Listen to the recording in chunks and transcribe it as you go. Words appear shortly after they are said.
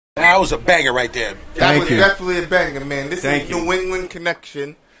That was a banger right there. That was definitely a banger, man. This is New England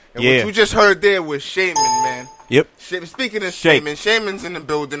Connection. And what you just heard there was Shayminn, man. Yep. Speaking of Shayminn's in the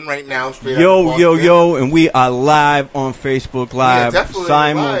building right now. Yo, and we are live on Facebook Live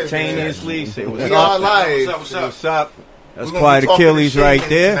simultaneously. Say what's up. Live. What's up? That's Quiet Achilles right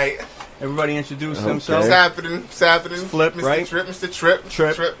there. Tonight. Everybody introduce themselves. It's happening. Flip, Mr. right? Mr. Trip.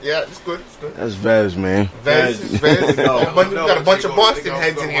 Yeah, it's good. That's Vez, man. Vez. Got a bunch of Boston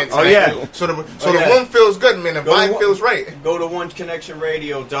heads in here tonight. Oh, yeah. So the room feels good, man. The vibe feels right. Go to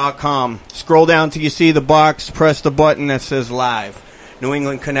oneconnectionradio.com. Scroll down till you see the box. Press the button that says live. New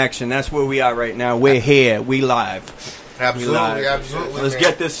England Connection. That's where we are right now. We're here. We live. Absolutely. Let's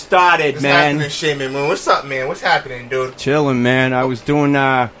get this started, man. What's happening, Shayminn, man? What's up, man? What's happening, dude? Chilling, man. I was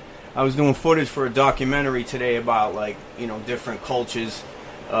doing footage for a documentary today about, like, you know, different cultures,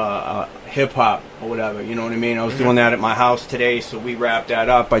 hip-hop or whatever, you know what I mean? I was doing that at my house today, so we wrapped that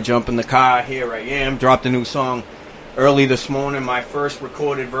up. I jump in the car, here I am, dropped a new song early this morning, my first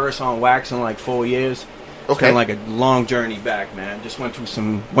recorded verse on wax in like 4 years. It's kind of like a long journey back, man. Just went through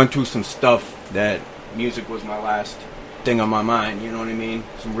some stuff that music was my last thing on my mind, you know what I mean?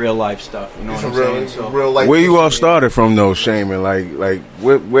 Some real life stuff, you know what I'm saying? So, where you all started from, though, Shayminn? Like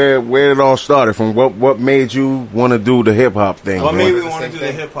where it all started from? What made you want to do the hip hop thing? What made me want to do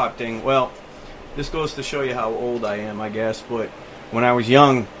the hip hop thing? Well, this goes to show you how old I am, I guess. But when I was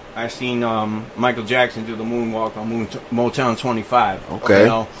young, I seen Michael Jackson do the moonwalk on Motown 25. Okay. You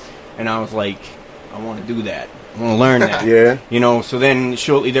know? And I was like, I want to do that. I want to learn that. Yeah. You know, so then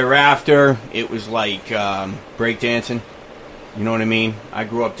shortly thereafter, it was like breakdancing. You know what I mean? I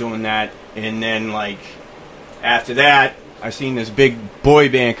grew up doing that. And then, like, after that, I seen this big boy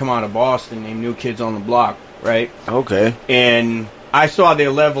band come out of Boston named New Kids on the Block, right? Okay. And I saw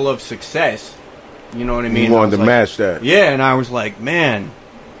their level of success. You know what I mean? You wanted to match that. Yeah, and I was like, man,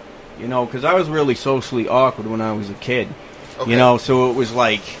 you know, because I was really socially awkward when I was a kid. Okay. You know, so it was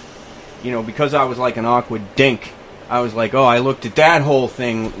like, you know, because I was like an awkward dink, I was like, oh, I looked at that whole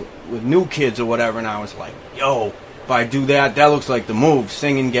thing with New Kids or whatever, and I was like, yo, if I do that, that looks like the move.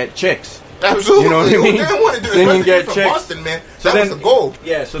 Sing and get chicks. Absolutely. You know what I mean? They want to do Sing and get chicks. Boston, man. So that was the goal.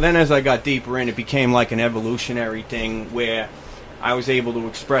 Yeah, so then as I got deeper in, it became like an evolutionary thing where I was able to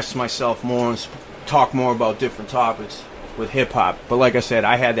express myself more and talk more about different topics with hip-hop. But like I said,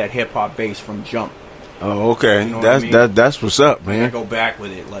 I had that hip-hop base from jump. Oh, okay. You know that's what's up, man. I go back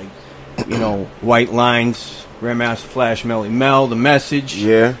with it, like, you know, White Lines, Grandmaster Flash, Melly Mel, The Message,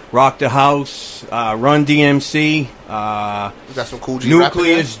 Rock the House, Run DMC, got some cool G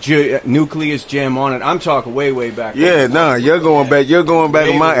Nucleus Jam on it. I'm talking way back. Yeah, you're going back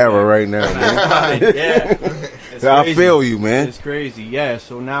in my era right now, man. Yeah, I feel you, man. It's crazy. Yeah,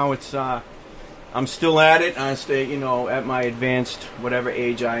 so now it's I'm still at it. I stay, you know, at my advanced whatever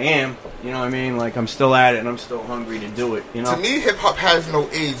age I am. You know what I mean? Like, I'm still at it, and I'm still hungry to do it. You know. To me, hip hop has no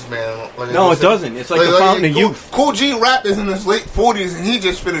age, man. Like, no, it doesn't. It's like the fountain of youth. Cool G Rap is in his late 40s, and he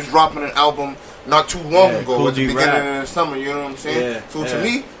just finished dropping an album not too long ago, Cool at the beginning of the summer. You know what I'm saying? Yeah, so to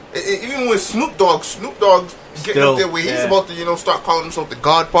me, even with Snoop Dogg's getting up there where he's about to, you know, start calling himself the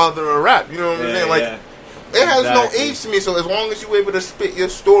Godfather of rap. You know what I'm saying? Like, it has no age to me. So as long as you're able to spit your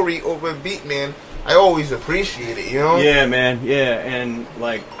story over a beat, man, I always appreciate it, you know? Yeah, man, yeah, and,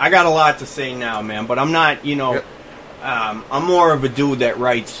 like, I got a lot to say now, man, but I'm not, you know, I'm more of a dude that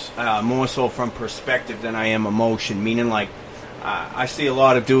writes more so from perspective than I am emotion, meaning, like, I see a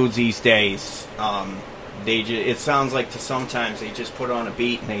lot of dudes these days, it sounds like sometimes they just put on a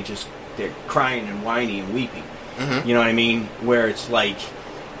beat and they're crying and whiny and weeping, you know what I mean? Where it's like,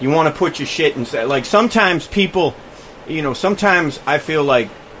 you want to put your shit and say, like, sometimes people, you know, sometimes I feel like,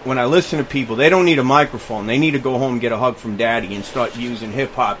 when I listen to people, they don't need a microphone. They need to go home and get a hug from daddy and start using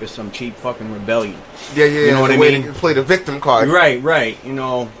hip-hop as some cheap fucking rebellion. Yeah. You know what I mean? To play the victim card. Right. You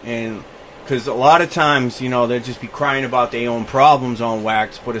know, and because a lot of times, you know, they'll just be crying about their own problems on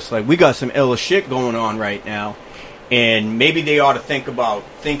wax, but it's like, we got some illa shit going on right now, and maybe they ought to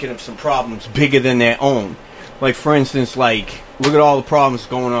thinking of some problems bigger than their own. Like, for instance, like, look at all the problems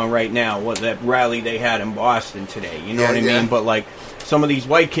going on right now. What that rally they had in Boston today. You know what I mean? But, like, some of these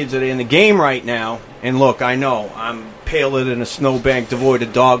white kids that are in the game right now, and look, I know I'm paler than a snowbank devoid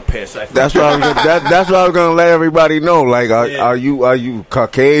of dog piss. That's what I was gonna let everybody know. Like, are you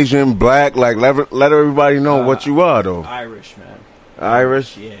Caucasian, black? Like, let everybody know what you are, though. Irish, man.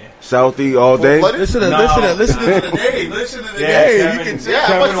 Irish, yeah. Southie all day. Listen to the name. Listen to the name. You can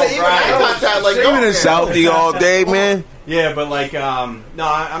tell. Shayminn is Southie all day, man. Yeah, but like, no,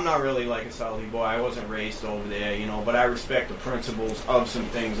 I'm not really like a Southie boy. I wasn't raised over there, you know, but I respect the principles of some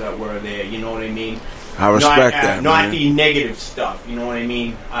things that were there, you know what I mean? I respect that, not man. the negative stuff, you know what I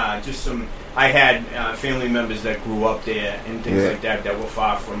mean? Just some, I had family members that grew up there and things like that were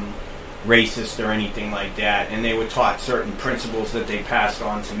far from racist or anything like that, and they were taught certain principles that they passed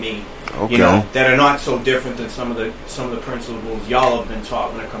on to me, you know, that are not so different than some of the principles y'all have been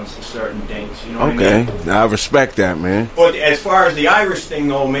taught when it comes to certain things, you know what I mean? I respect that, man. But as far as the Irish thing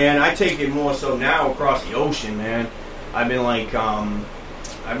though, man, I take it more so now across the ocean, man. I've been like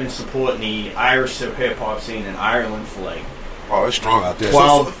I've been supporting the Irish hip hop scene in Ireland for like it's strong out there.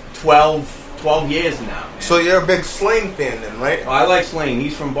 12 years now, man. So you're a big Slang fan then, right? Oh, I like Slang.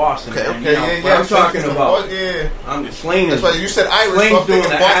 He's from Boston, man. Okay, you know, I'm talking about. Slang is. That's why you said Irish. Slane's doing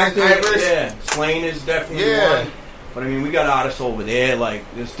the acting. Irish. Yeah, Slang is definitely one. But I mean, we got artists over there like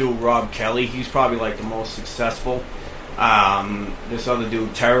this dude Rob Kelly. He's probably like the most successful. This other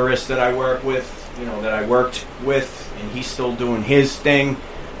dude, Terrorist, that I worked with, and he's still doing his thing.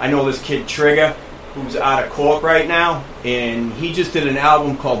 I know this kid Trigger, who's out of court right now, and he just did an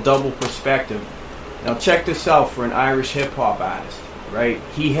album called Double Perspective. Now check this out for an Irish hip-hop artist, right?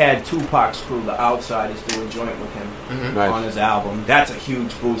 He had Tupac's crew, the Outsiders, do a joint with him on his album. That's a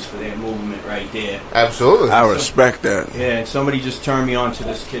huge boost for their movement right there. Absolutely. I respect that. Yeah, and somebody just turned me on to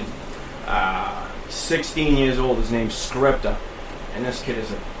this kid, 16 years old, his name's Scripta, and this kid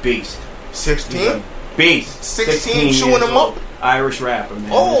is a beast. 16? Beast. 16 chewing him up? Irish rapper, man.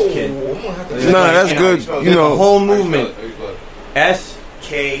 Oh, this kid. No, that's good. You know, the whole movement.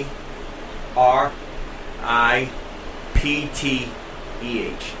 SKRIPTEH.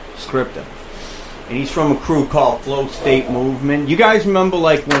 Scripta. And he's from a crew called Flow State Movement. You guys remember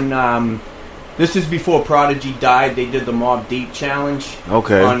like when this is before Prodigy died, they did the Mobb Deep challenge.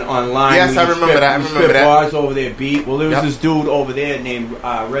 Okay. Online. Yes, I remember that. I remember that. Bars over their beat. Well, there was this dude over there named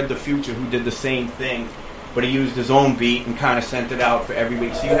Red the Future who did the same thing, but he used his own beat and kind of sent it out for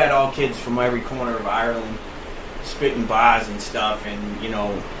everybody. So you had all kids from every corner of Ireland spitting bars and stuff, and, you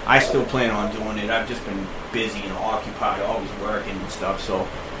know, I still plan on doing it. I've just been busy and occupied, always working and stuff, so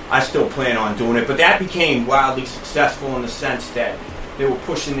I still plan on doing it. But that became wildly successful in the sense that they were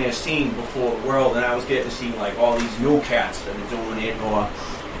pushing their scene before the world, and I was getting to see, like, all these new cats that are doing it, or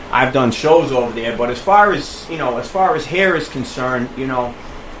I've done shows over there. But as far as, you know, as far as hair is concerned, you know,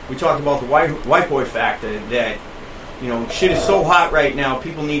 we talked about the white boy factor, that, you know, shit is so hot right now,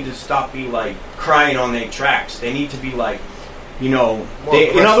 people need to stop be like crying on their tracks. They need to be like, you know,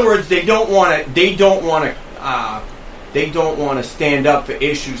 in other words, they don't want to stand up for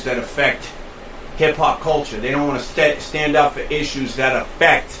issues that affect hip hop culture. They don't want to stand up for issues that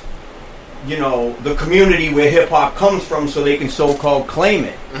affect, you know, the community where hip hop comes from, so they can so-called claim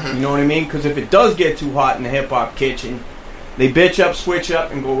it. You know what I mean? Because if it does get too hot in the hip hop kitchen, they bitch up, switch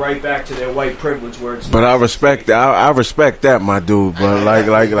up, and go right back to their white privilege where it's. But I respect that. I respect that, my dude. But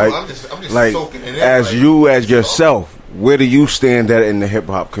I'm just soaking it in, as you as yourself, where do you stand at in the hip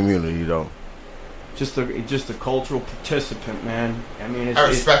hop community, though? Just a cultural participant, man. I mean, I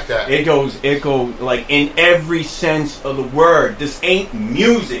respect that. It goes like in every sense of the word. This ain't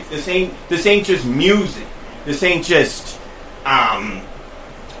music. This ain't just music. This ain't just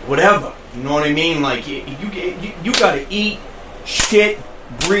whatever. You know what I mean? Like, you gotta eat, shit,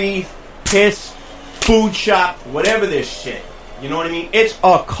 breathe, piss, food shop, whatever this shit. You know what I mean? It's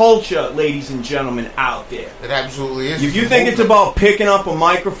a culture, ladies and gentlemen, out there. It absolutely is. If you think it's about picking up a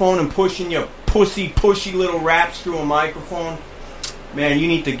microphone and pushing your pushy little raps through a microphone, man, you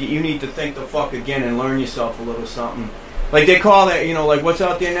need to think the fuck again and learn yourself a little something. Like they call it, you know, like what's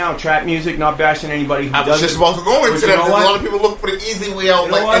out there now? Trap music. Not bashing anybody who does it. I was just about to go into that. A lot of people look for the easy way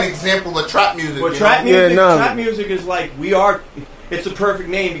out, like an example of trap music. Well, trap music is like it's a perfect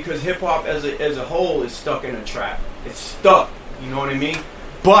name because hip hop as a whole is stuck in a trap. It's stuck. You know what I mean?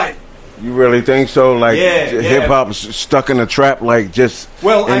 But you really think so? Like hip hop is stuck in a trap, like just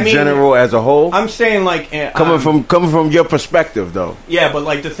general as a whole. I'm saying like coming from your perspective, though. Yeah, but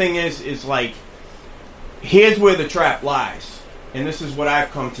like the thing is like. Here's where the trap lies, and this is what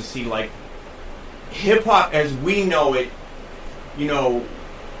I've come to see. Like, hip-hop as we know it, you know,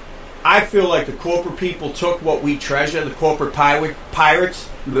 I feel like the corporate people took what we treasure, the corporate pirates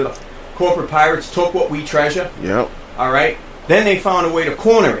took what we treasure. Yep. All right? Then they found a way to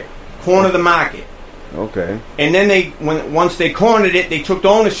corner the market. Okay. And then once they cornered it, they took the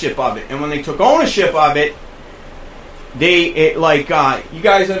ownership of it. And when they took ownership of it, you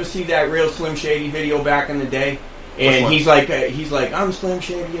guys ever see that real Slim Shady video back in the day? And he's like, I'm Slim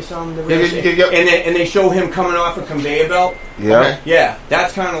Shady or something. And they show him coming off a conveyor belt. Yeah, yeah.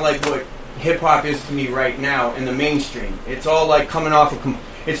 That's kind of like hip hop is to me right now in the mainstream. It's all like coming off of.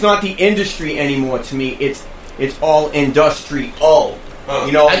 It's not the industry anymore to me. It's all industrial.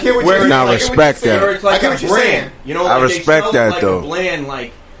 You know, I get what you're now respect that. Where it's like a brand. You know, I like respect that like though.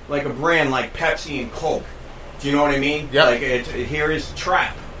 Like a brand like Pepsi and Coke. Do you know what I mean? Yeah. Like here is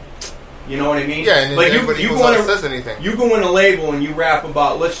trap. You know what I mean? Yeah, and like everybody you says anything. You go in a label and you rap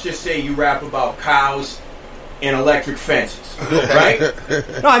about. Let's just say you rap about cows and electric fences, right?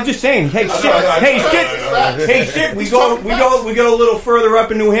 No, I'm just saying. Hey, shit. We go a little further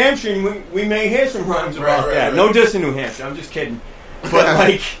up in New Hampshire, and we may hear some rhymes about that. Right. No diss in New Hampshire. I'm just kidding.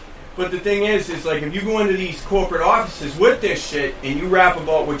 But but the thing is like if you go into these corporate offices with this shit and you rap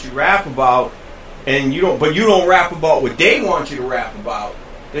about what you rap about, and you don't rap about what they want you to rap about,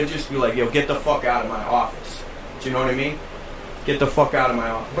 they'll just be like, yo, get the fuck out of my office. Do you know what I mean? Get the fuck out of my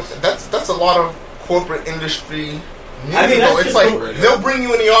office. But that's a lot of corporate industry. I mean, it's like they'll bring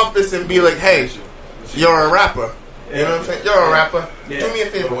you in the office and be like, "Hey, you're a rapper." You know what I'm saying? You're a rapper. Yeah. Do me a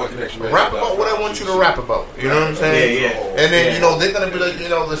favor. Rap about what I want you to rap about. You know what I'm saying? Yeah. And then, you know, they're going to be like, you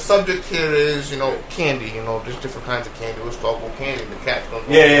know, the subject here is, you know, candy. You know, there's different kinds of candy. Let's talk about candy. The cat's going to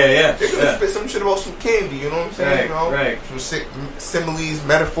go. Yeah. They're going to spit some shit about some candy. You know what I'm saying? Right. Some similes,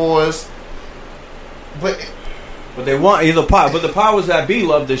 metaphors. But they want the powers that be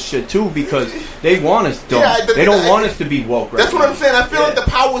love this shit too because they want us dumb. They don't want us to be woke. That's what I'm saying. I feel like the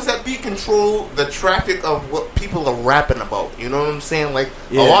powers that be control the traffic of what people are rapping about. You know what I'm saying? Like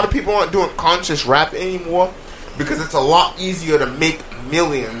a lot of people aren't doing conscious rap anymore because it's a lot easier to make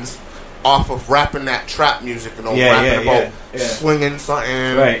millions off of rapping that trap music and rapping about swinging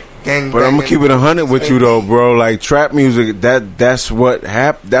something, right? Gang. But I'm gonna keep it 100 with you though, bro. Like trap music, that's what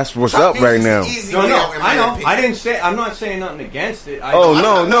that's what's trap up right now. No, I know. I didn't say. I'm not saying nothing against it.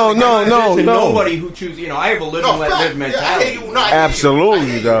 No. Nobody who chooses. You know, I have a live and let live mentality.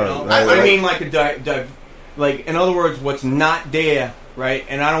 Absolutely, though. I mean, like like in other words, what's not there, right?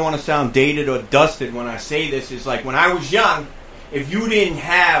 And I don't want to sound dated or dusted when I say this. Is like when I was young, if you didn't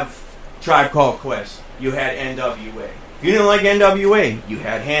have Tribe Called Quest, you had NWA. If you didn't like NWA, you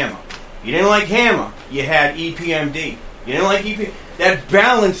had Hammer. You didn't like Hammer, you had EPMD. You didn't like EP. That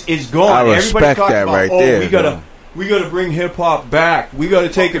balance is gone. I respect that about, right there. We gotta bring hip hop back. We gotta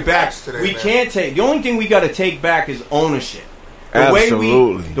take it back. Today, we can't take. The only thing we gotta take back is ownership.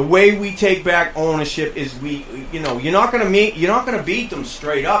 Absolutely. The way we take back ownership is you're not gonna beat them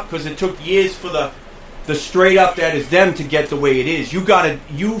straight up because it took years for the straight up that is them to get the way it is. You've got to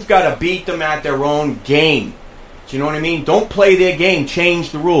beat them at their own game. Do you know what I mean? Don't play their game.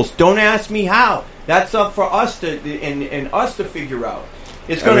 Change the rules. Don't ask me how. That's up for us to and us to figure out.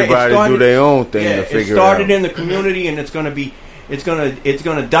 Everybody do their own thing to figure it out. It started in the community, and it's gonna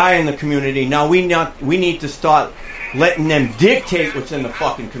die in the community. Now we need to start letting them dictate what's in the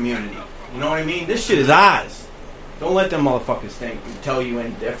fucking community. You know what I mean? This shit is ours. Don't let them motherfuckers tell you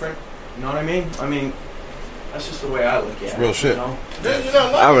any different. You know what I mean? I mean. That's just the way I look at it. It's real shit. You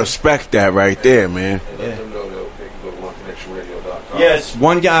know? I respect that right there, man. And let them know they can go to OneConnectionRadio.com. Yes,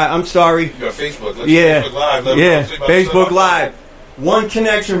 one guy. I'm sorry. You got Facebook. Facebook Live. Facebook Live.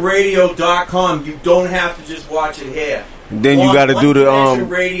 OneConnectionRadio.com. You don't have to just watch it here. Then you got to do the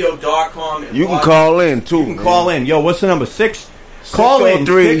OneConnectionRadio.com. You can call in too. You can call in. Yo, what's the number? Call in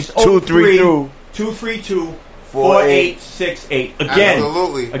 603-232-4868. Again,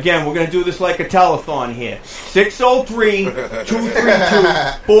 we're going to do this like a telethon here.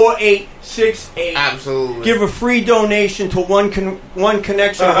 603-232-4868. Absolutely. Give a free donation to One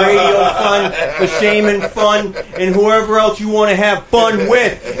Connection Radio Fund, the Shayminn Fund, and whoever else you want to have fun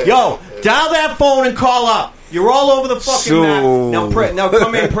with. Yo, dial that phone and call up. You're all over the fucking map. Now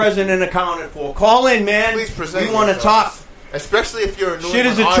come in present and accounted for. Call in, man. Please present. We want to talk. Especially if you're a New Shit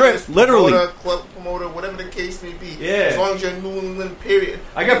England is a artist, trip, literally. Club promoter, whatever the case may be. Yeah. As long as you're New England, period.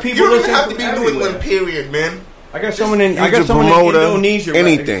 I got people you don't even listening have to be from New England, period, man. I got someone in Indonesia.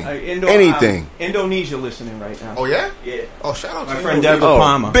 Anything. Anything. Indonesia listening right now. Oh, yeah? Yeah. Oh, shout out to my friend Deborah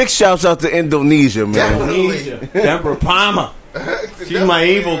Palmer. Big shouts out to Indonesia, man. Indonesia. Deborah Palmer. She's my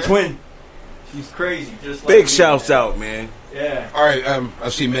evil twin. She's crazy. Just like Big me, shouts man. out, man. Yeah. All right. I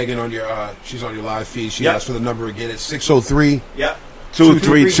see Megan on your. She's on your live feed. She asked for the number again. It's 603. Yep.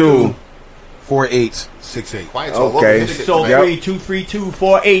 232 4868. Okay.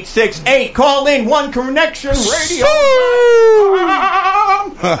 603-232-4868. Call in One Connection Radio.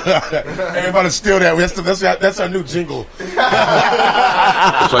 Everybody steal that. That's our new jingle.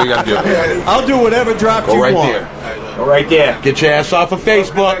 That's all you got to do. I'll do whatever drop you right want. There. Go right there. Get your ass off of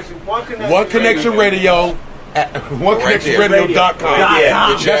Facebook. One Connection Radio. At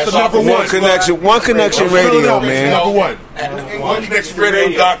OneConnectionRadio.com. That's the number one. One Connection Radio, man. Number one.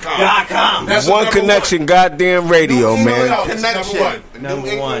 OneConnectionRadio.com. One Connection goddamn radio, man. Connection.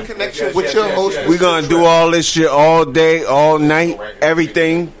 Number one. Connection with your host. We gonna do all this shit all day, all night,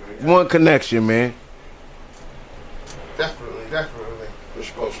 everything. One Connection, man. Definitely. We're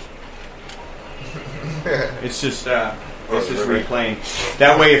supposed to. It's just replaying.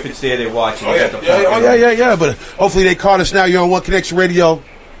 That way, if it's there, they watch it. Yeah. But hopefully they caught us now. You're on One Connection Radio.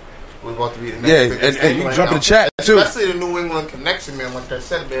 We're about to be the next and you can jump in the chat too. Especially the New England Connection, man. Like I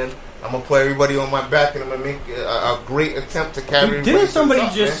said, man, I'm gonna put everybody on my back, and I'm gonna make a great attempt to carry. Didn't somebody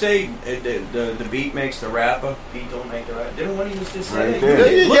just say the beat makes the rapper? Beat don't make the rapper. Didn't one of you just say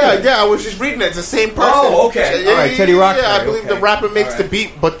that? Yeah. I was just reading that. It's the same person. Oh, okay. All right, Teddy Roxbury. Yeah, I believe the rapper makes the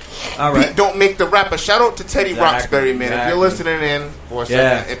beat, but beat don't make the rapper. Shout out to Teddy Roxbury, man. If you're listening in for a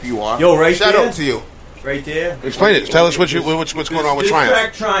second, if you are, shout out to you. Right there. Explain it. Tell us what's going on with Triumph.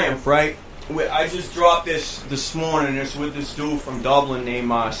 Track Triumph, right? I just dropped this morning. It's with this dude from Dublin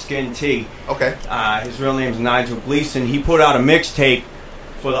named Skin T. Okay. His real name's Nigel Gleason. He put out a mixtape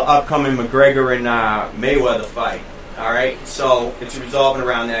for the upcoming McGregor and Mayweather fight. All right, so it's resolving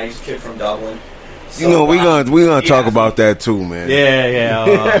around that. He's a kid from Dublin. So, we gonna talk about that too, man.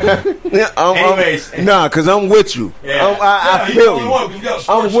 Yeah. Anyways, cause I'm with you. Yeah. I feel you.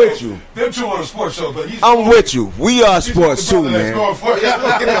 I'm with you. Them two on a sports show, but I'm with you. We are sports too, man.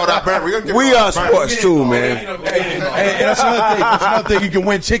 We are sports too, man. Hey, that's another thing. You can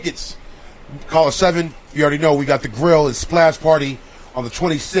win tickets. Call us 7. You already know we got the grill and splash party on the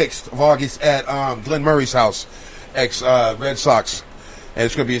 26th of August at Glenn Murray's house, ex Red Sox. And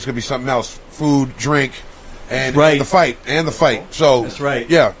it's gonna be something else. Food, drink, and the fight. So that's right.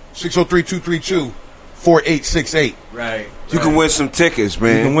 Yeah. 603-232-4868. Right. You can win some tickets,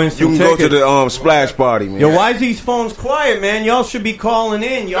 man. You can win some tickets. Go to the splash party, man. Yo, why is these phones quiet, man? Y'all should be calling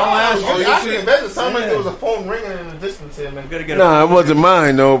in. Y'all ask. It sounded like there was a phone ringing in the distance here, man. It wasn't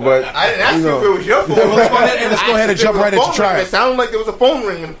mine though. But I didn't ask you if it was your phone. Let's go ahead and jump right into Triumph. It sounded like there was a phone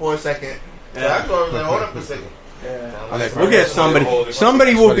ringing for a second. So I thought I was like, hold up a second. We'll get somebody.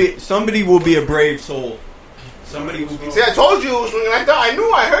 Somebody will be a brave soul. Somebody will be. See, I told you it was ringing. I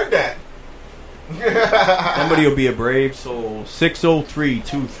knew I heard that. Somebody will be a brave soul.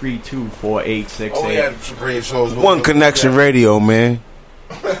 603-232-4868. Oh, yeah, some brave souls. One Connection Radio, man.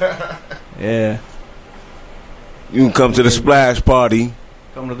 Yeah. You can come to the splash party.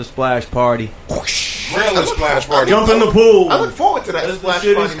 Come to the splash party. Really splash party. Jump in the pool. I look forward to that splash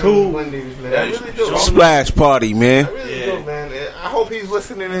shit party. Is cool. I really do. Splash party, man. I really do, man. I hope he's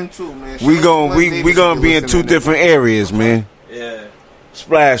listening in too, man. We gonna be in 2 different areas, man. Yeah.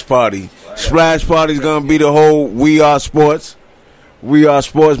 Splash party. Splash party's gonna be the whole We Are Sports. We Are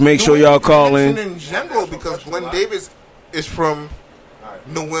Sports. Make sure y'all call in. In general, because Glenn Davis is from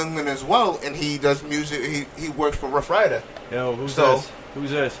New England as well, and he does music. He works for Rough Rider. Yo, who's this? Who's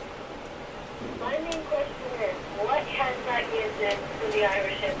this? My main question is, what has got you into the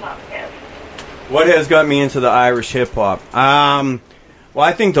Irish hip hop scene? What has got me into the Irish hip hop? Well,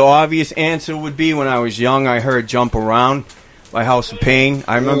 I think the obvious answer would be when I was young, I heard "Jump Around" by House of Pain.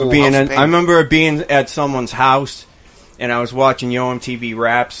 I remember being at someone's house, and I was watching Yo MTV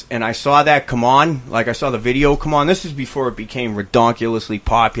Raps, and I saw that come on. Like, I saw the video come on. This is before it became ridiculously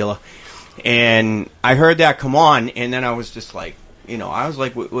popular. And I heard that come on, and then I was just like, I was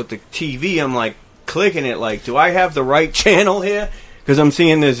like with the TV, I'm like clicking it, like, do I have the right channel here? Because I'm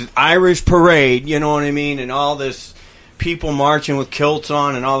seeing this Irish parade, you know what I mean, and all this people marching with kilts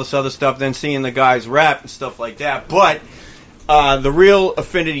on and all this other stuff, then seeing the guys rap and stuff like that. But the real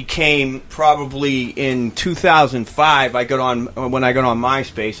affinity came probably in 2005. When I got on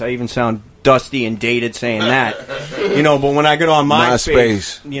MySpace. I even sound dusty and dated saying that, but when I got on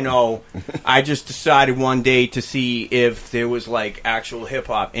MySpace, I just decided one day to see if there was like actual hip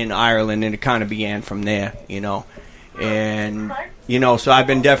hop in Ireland, and it kind of began from there, and so I've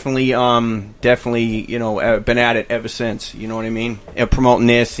been definitely been at it ever since, you know what I mean, and promoting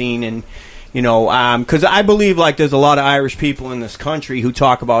their scene, and because I believe like there's a lot of Irish people in this country who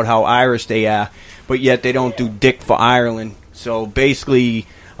talk about how Irish they are, but yet they don't do dick for Ireland. So basically,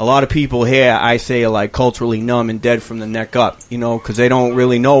 a lot of people here, I say, are like culturally numb and dead from the neck up, because they don't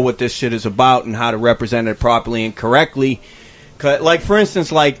really know what this shit is about and how to represent it properly and correctly. Like, for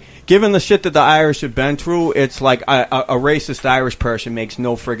instance, like, given the shit that the Irish have been through, it's like a racist Irish person makes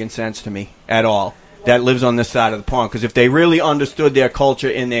no friggin' sense to me at all that lives on this side of the pond. Because if they really understood their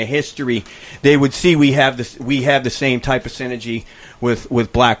culture and their history, they would see we have the same type of synergy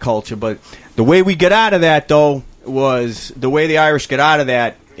with black culture. But the way we get out of that, though, was the way the Irish get out of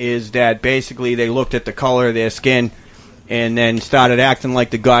that is that basically they looked at the color of their skin and then started acting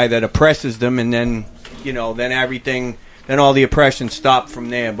like the guy that oppresses them, and then, you know, then all the oppression stopped from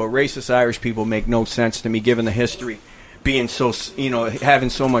there. But racist Irish people make no sense to me, given the history being so, you know, having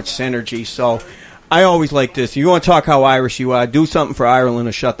so much synergy. So I always like this. You want to talk how Irish you are, do something for Ireland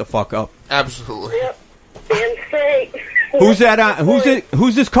or shut the fuck up. Absolutely. Yep. Damn straight. Who's that?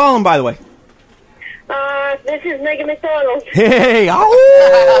 Who's this calling, by the way? This is Megan McDonald. Hey,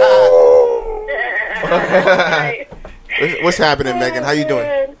 What's happening, Megan? How you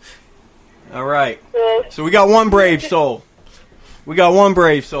doing? All right. So we got one brave soul.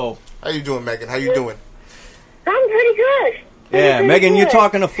 How you doing, Megan? How you doing? I'm pretty good. Yeah, Megan, you're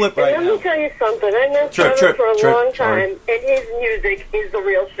talking to Flip right now. now. Let me tell you something. I know Trevor for a long time, and his music is the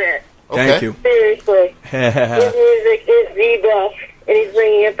real shit. Okay. Thank you. Seriously. His music is the best, and he's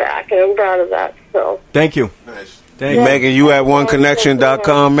bringing it back, and I'm proud of that. So. Thank you. Nice. Thank you. Megan, you at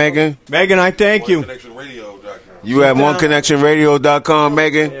oneconnection.com, Megan? Megan, I thank you. You at oneconnectionradio.com,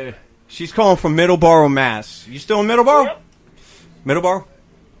 Megan? Yeah. She's calling from Middleborough, Mass. You still in Middleborough? Yep. Middleborough?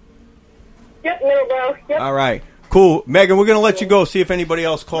 Yep, Middleborough. Yep. All right. Cool. Megan, we're going to let you go, see if anybody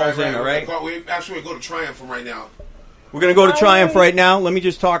else calls in, all right? We actually go to Triumph from right now. We're going to go to Triumph right now. Let me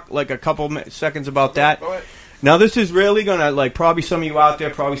just talk like a couple seconds about that. Go ahead. Now, this is really going to, like, probably some of you out there,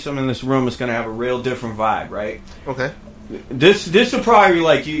 probably some in this room is going to have a real different vibe, right? Okay. This will probably be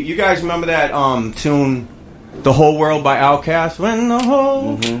like, you guys remember that tune, The Whole World by Outkast? When the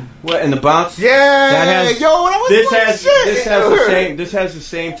whole... What, and the bounce? Yeah, that was this has the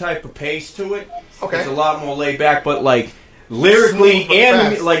same type of pace to it. Okay. It's a lot more laid back, but, like, lyrically Smooth,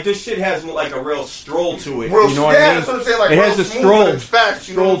 and fast. like this shit has like a real stroll to it. Real, you know what I mean? That's what I'm saying, like, it has a smooth, but stroll, it's fast,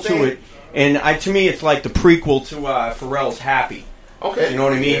 you know stroll what I'm to saying? it, and to me, it's like the prequel to Pharrell's Happy. Okay. You know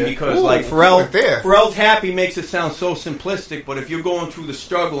what I mean? Yeah. Because Ooh, like right there. Pharrell's Happy makes it sound so simplistic, but if you're going through the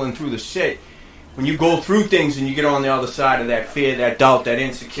struggle and through the shit, when you go through things and you get on the other side of that fear, that doubt, that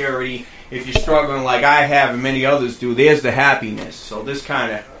insecurity, if you're struggling like I have and many others do, there's the happiness. So this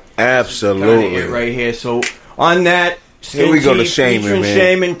kind of Absolutely. it right here. So on that. Here we go to Shayminn, man.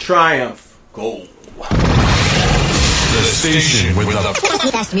 Shayminn Triumph. Go. The station with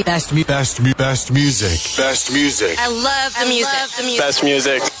the best music. Best music. I love the music. Best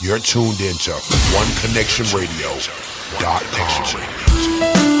music. You're tuned into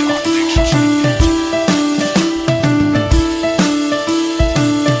OneConnectionRadio.com.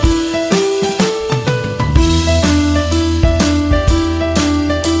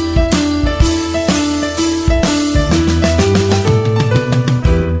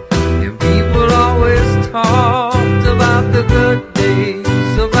 Talked about the good days,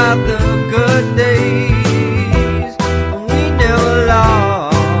 about the good days. We never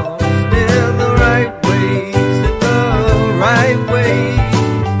lost in the right ways, in the right ways.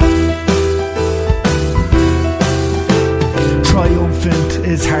 Triumphant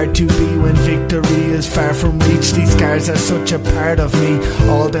is hard to be when victory is far from reach. These scars are such a part of me.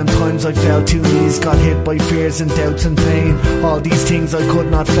 All them times I fell to knees, got hit by fears and doubts and pain. All these things I could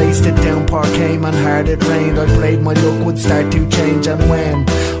not face. The downpour came and hard it rained. I prayed my luck would start to change, and when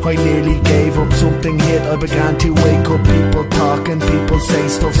I nearly gave up, something hit. I began to wake up. People talking, people say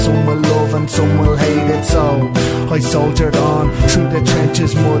stuff. Some will love and some will hate it. So I soldiered on through the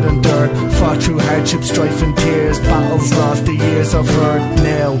trenches, mud and dirt. Fought through hardship, strife and tears. Battles lost, the years of hurt.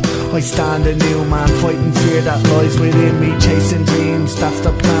 Now I stand a new man, fighting fear that lies within me. Chasing dreams, that's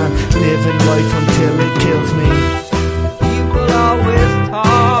the plan. Living life until it kills me. People always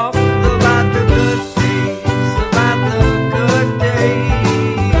talk about the good days, about the good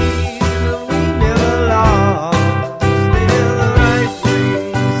days. We never lost in the right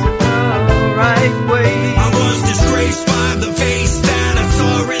ways, in the right ways. I was disgraced by the face that I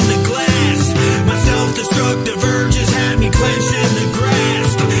saw in the glass. My self-destructive urges had me clenched in the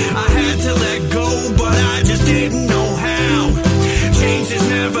grasp. I had to let go, but I just didn't know how. Change is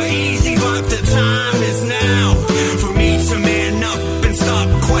never easy, but the time is now for me to man up and stop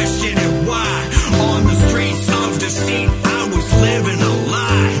questioning why. On the streets of deceit, I was living a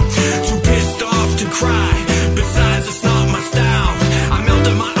lie. Too pissed off to cry. Besides, it's not my style. I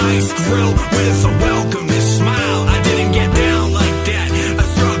melted my ice grill with a welcoming smile. I didn't get down like that. I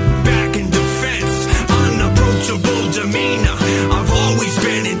struck back in defense. Unapproachable demeanor. I've always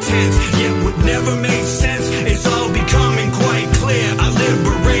been intense, yet what never made sense. It's all becoming quite clear. I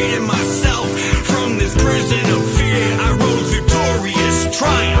liberated myself from this prison of fear. I rose victorious,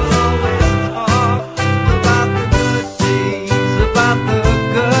 triumph. About the good days, about the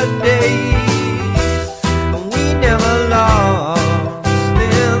good days. We never lost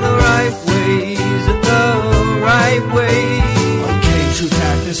in the right ways,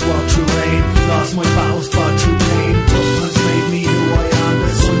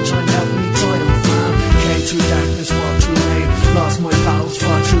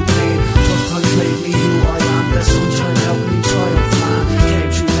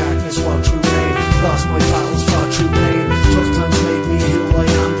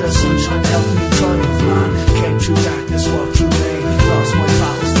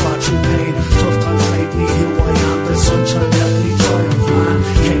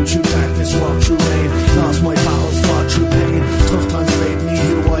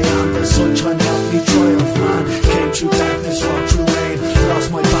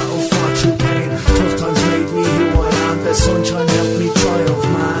 sunshine help me triumph,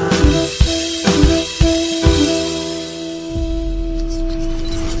 man.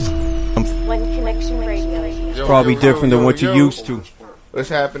 One Connection Radio. It's probably different than what you're used to. What's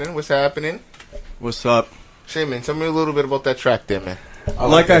happening? What's happening? What's up? Shayminn, tell me a little bit about that track there, man.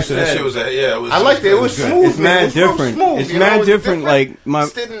 Like I said, that shit was it was. I liked it. It was smooth. It's mad different. It's mad different. Like my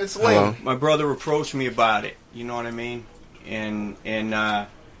stayed in its lane. My brother approached me about it. You know what I mean? And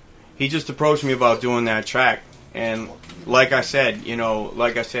he just approached me about doing that track. And like I said,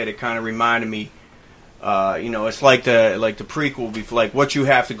 it kind of reminded me. It's like the prequel before, like what you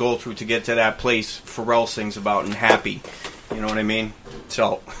have to go through to get to that place Pharrell sings about in Happy. You know what I mean?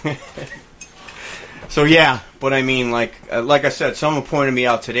 So. So yeah, but I mean, like I said, someone pointed me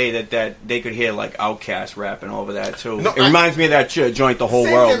out today that they could hear like Outkast rapping over that too. It reminds me of that joint, The Whole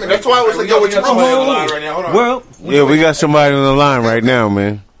World. Right? That's why I was like, yo, what's your right now? Hold on. Well, yeah, we got somebody on the line right now,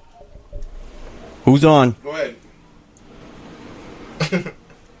 man. Who's on? Go ahead.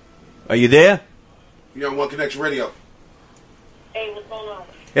 Are you there? You're on One Connection Radio. Hey, what's going on?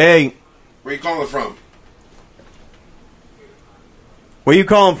 Hey, Where you calling from? where you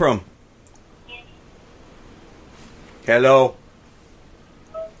calling from? Hello.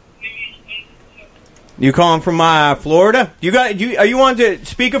 You calling from Florida? Are you on the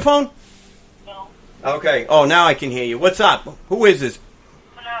speakerphone? No. Okay. Oh, now I can hear you. What's up? Who is this?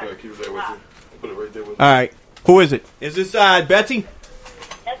 Yeah, keep it there with you. Put it right there with you. All right. Who is it? Is this Betsy?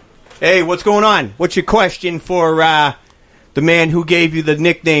 Yes. Hey, what's going on? What's your question for the man who gave you the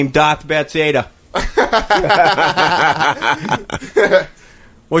nickname Darth Betsada?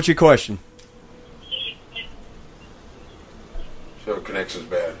 What's your question? So connection's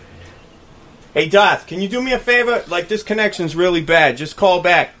bad. Hey, Darth, can you do me a favor? Like, this connection's really bad. Just call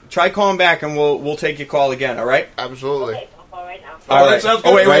back. Try calling back, and we'll take your call again, all right? Absolutely. Okay, I'll call right now. All right.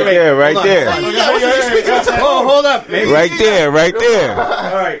 Oh, wait. Right Hold on. there. Oh, hold up. Maybe. Right there.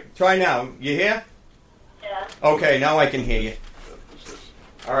 All right, try now. You hear? Yeah. Okay, now I can hear you.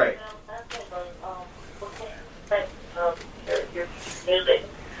 All right. Your music.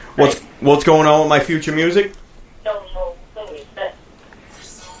 What's going on with my future music? Don't know. Don't expect.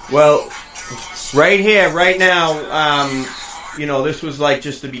 Well, right here, right now, this was like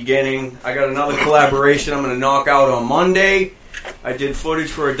just the beginning. I got another collaboration I'm going to knock out on Monday. I did footage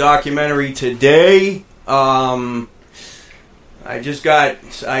for a documentary today. I just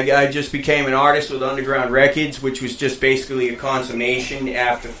became an artist with Underground Records, which was just basically a consummation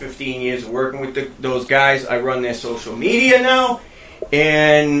after 15 years of working with those guys. I run their social media now.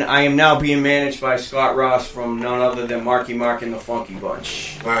 And I am now being managed by Scott Ross from none other than Marky Mark and the Funky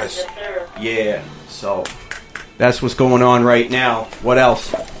Bunch. Nice. Yes, sir. Yeah, so that's what's going on right now. What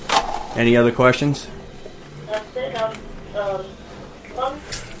else? Any other questions? That's it.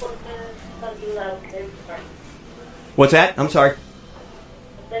 What's that? I'm sorry.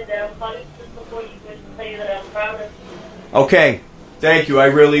 Okay, thank you. I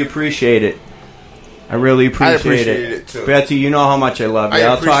really appreciate it. I appreciate it too. Betsy, you know how much I love you.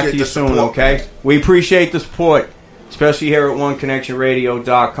 I'll talk to you soon, support. okay? We appreciate the support, especially here at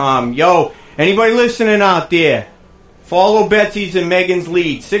OneConnectionRadio.com. Yo, anybody listening out there, follow Betsy's and Megan's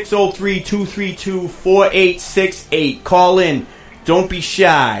lead, 603-232-4868. Call in. Don't be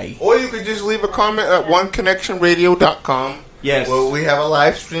shy. Or you could just leave a comment at OneConnectionRadio.com. Yes. Well, we have a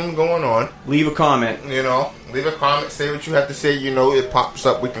live stream going on. Leave a comment. Leave a comment. Say what you have to say. It pops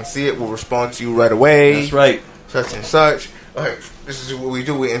up. We can see it. We'll respond to you right away. That's right. Such and such. This is what we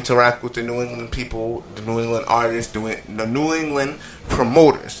do. We interact with the New England people, the New England artists, the New England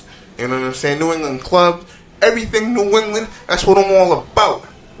promoters. You know what I'm saying? New England clubs. Everything New England. That's what I'm all about.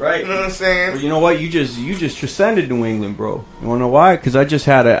 Right. You know what I'm saying? Well, you know what? You just transcended New England, bro. You wanna know why? Because I just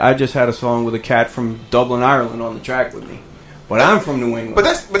had a song with a cat from Dublin, Ireland, on the track with me. But I'm from New England. But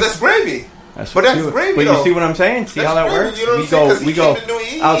that's gravy. That's gravy. But you see what I'm saying? See how that works? You know what I'm saying? We go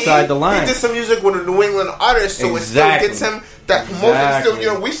outside the line. He did some music with a New England artist, so it still gets him that promotion.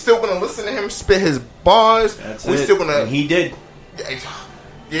 Still, we still gonna listen to him spit his bars. We still gonna. And he did.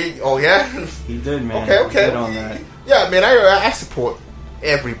 Yeah. Oh yeah. He did, man. Okay. He did on that. Yeah, man. I support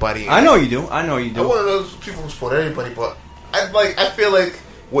everybody. I know you do. I'm one of those people who support everybody, but I feel like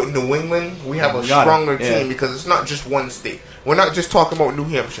with New England, we have a stronger team because it's not just one state. We're not just talking about New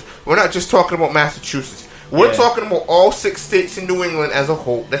Hampshire. We're not just talking about Massachusetts. We're talking about all 6 states in New England as a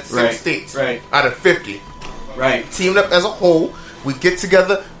whole. That's 6 states out of 50. Right. Teamed up as a whole. We get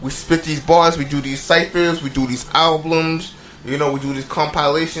together. We spit these bars. We do these ciphers. We do these albums. We do these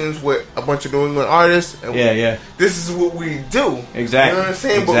compilations with a bunch of New England artists. And this is what we do. Exactly. You know what I'm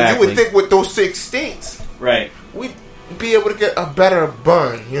saying? Exactly. But you would think with those 6 states, right? We be able to get a better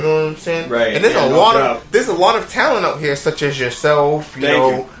burn. You know what I'm saying? Right. And there's there's a lot of talent out here, such as yourself.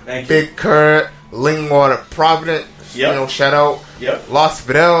 Thank you. Big Kurt, Lingwater, Providence. Yep. You know, shout out. Yep. Los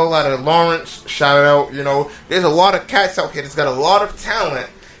Fidel out of Lawrence. Shout out. You know, there's a lot of cats out here that's got a lot of talent.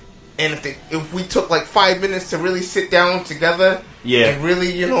 And if we took like 5 minutes to really sit down together, and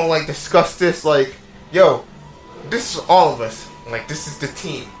really, you know, like discuss this, like, yo, this is all of us. Like, this is the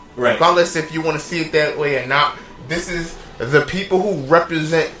team. Right. Regardless if you want to see it that way or not, this is the people who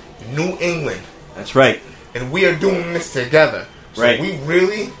represent New England. That's right. And we are doing this together. So right. we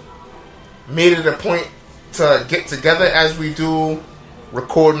really made it a point to get together as we do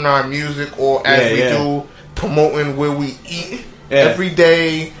recording our music or as we do promoting where we eat every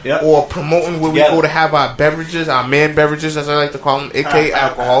day or promoting where we go to have our beverages, our man beverages as I like to call them, aka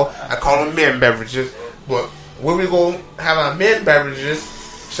alcohol. I call them man beverages. But where we go have our man beverages,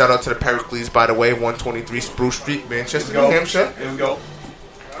 shout out to the Pericles, by the way, 123 Spruce Street, Manchester, New Hampshire. Here we go.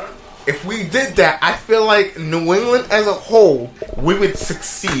 If we did that, I feel like New England as a whole, we would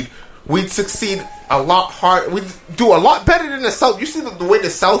succeed. We'd succeed a lot hard. We'd do a lot better than the South. You see the way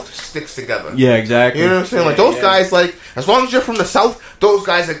the South sticks together. Yeah, exactly. You know what I'm saying? Like, those guys, like, as long as you're from the South, those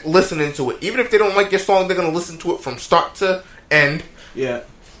guys are listening to it. Even if they don't like your song, they're going to listen to it from start to end. Yeah.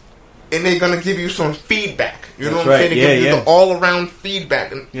 And they're going to give you some feedback. You know That's what I'm right. saying? They give you the all-around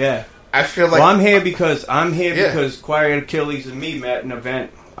feedback. And I feel like... Well, I'm here because Quiet Achilles and me met an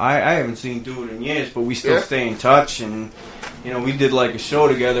event. I haven't seen Dude in years, but we still stay in touch, and you know, we did like a show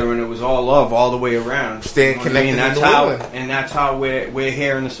together, and it was all love all the way around. Staying connected. That's how we're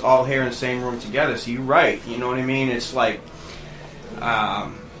here in this, all here in the same room together. So you're right. You know what I mean? It's like,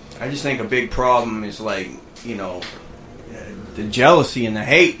 I just think a big problem is like, you know, the jealousy and the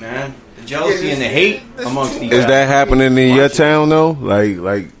hate, man. The jealousy and the hate amongst these guys. Is that happening in your town though?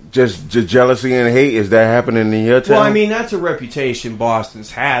 Like. Just jealousy and hate, is that happening in your town? Well, I mean, that's a reputation Boston's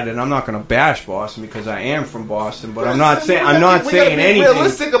had, and I'm not going to bash Boston because I am from Boston, but I'm not saying anything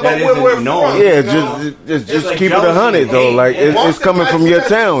that isn't known. Yeah, just like keep it 100 though. Like it's coming from your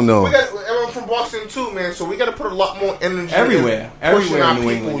town though. Everyone from Boston too, man. So we got to put a lot more energy everywhere in in New people,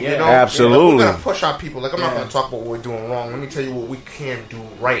 England. You know? Absolutely. We're gonna push our people. Like, I'm not going to talk about what we're doing wrong. Let me tell you what we can do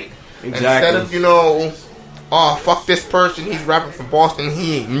right. Exactly. Instead of, you know, oh, fuck this person, he's rapping from Boston,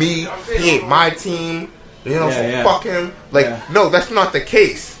 he ain't me, he ain't my team, you know, fuck him. Like, no, that's not the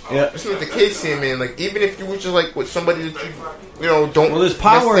case. That's not the case here, man. Like, even if you were just like with somebody that you know, don't... Well, there's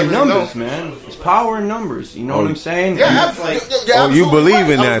power in numbers, man. There's power in numbers, you know what I'm saying? Yeah, you believe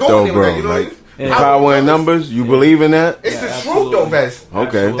in that though, bro. Like, power in numbers, you believe in that? It's the truth, though, Vez.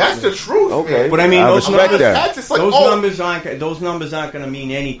 Okay, that's the truth. Okay, but I mean, those numbers aren't going to mean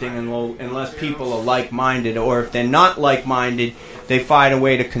anything unless people are like-minded, or if they're not like-minded, they find a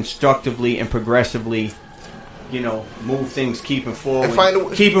way to constructively and progressively, you know, move things, keep it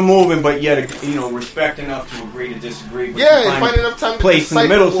forward, keep it moving, but yet, you know, respect enough to agree to disagree. But find enough time to place in the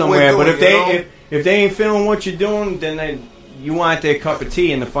middle somewhere. But if they ain't feeling what you're doing, then you want their cup of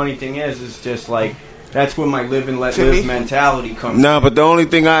tea. And the funny thing is just like, that's where my live and let live mentality comes. Nah, but the only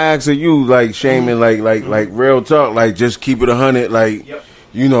thing I ask of you, like Shayminn, like real talk, like just keep it 100, like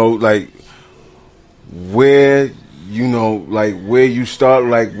you know, like where you know, like where you start,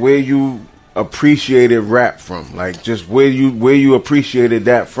 like where you appreciated rap from, like just where you appreciated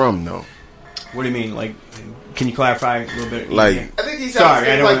that from, though. What do you mean? Like, can you clarify a little bit? Like, I think he's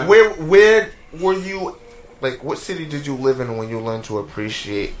asking, like, where were you? Like, what city did you live in when you learned to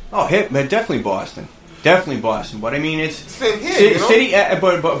appreciate? Oh, man, definitely Boston. Definitely Boston. But I mean, it's same here, city.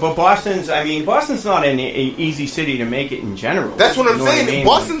 But Boston's. I mean, Boston's not an easy city to make it in general. That's what I'm saying. What I mean?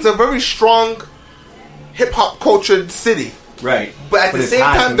 Boston's a very strong hip hop cultured city. Right. But at the same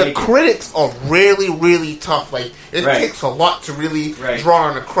time, the critics are really, really tough. Like, it takes a lot to really draw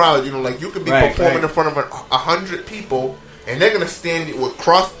on a crowd. You know, like, you could be performing in front of 100 people, and they're going to stand with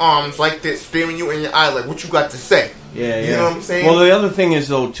crossed arms like this, staring you in your eye, like, what you got to say? Yeah, You know what I'm saying? Well, the other thing is,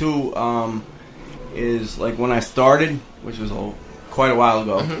 though, too, is, like, when I started, which was quite a while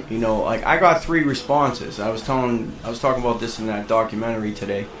ago, you know, like, I got 3 responses. I was talking about this in that documentary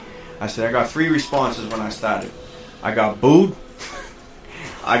today. I said, I got 3 responses when I started. I got booed,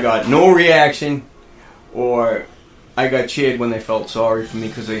 I got no reaction, or I got cheered when they felt sorry for me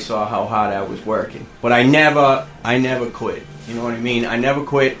because they saw how hard I was working. But I never quit. You know what I mean? I never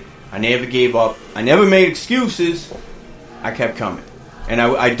quit. I never gave up. I never made excuses. I kept coming. And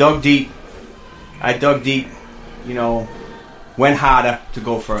I dug deep. You know, went harder to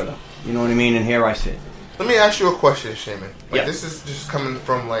go further. You know what I mean? And here I sit. Let me ask you a question, Shayminn. Like, this is just coming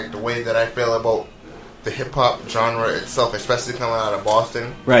from, like, the way that I feel about the hip-hop genre itself, especially coming out of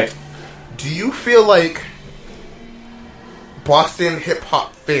Boston. Right. Do you feel like Boston hip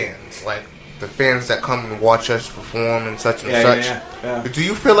hop fans, like the fans that come and watch us perform and such and such. Yeah. Do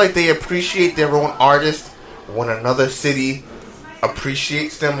you feel like they appreciate their own artist when another city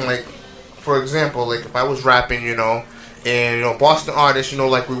appreciates them? Like, for example, like if I was rapping, you know, and you know, Boston artists, you know,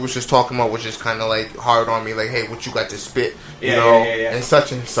 like we was just talking about, was just kind of like hard on me, like, hey, what you got to spit, you know, and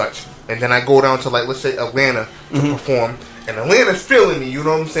such and such. And then I go down to, like, let's say Atlanta to perform, and Atlanta's feeling me, you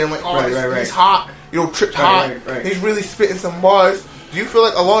know what I'm saying? Like, oh, he's hot, you know, Trip's hot, he's really spitting some bars. Do you feel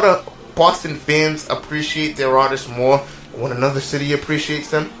like a lot of Boston fans appreciate their artists more when another city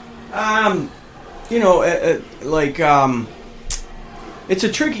appreciates them? You know, it's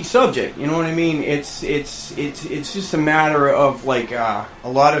a tricky subject, you know what I mean? It's just a matter of, like, a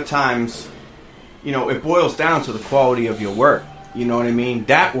lot of times, you know, it boils down to the quality of your work, you know what I mean?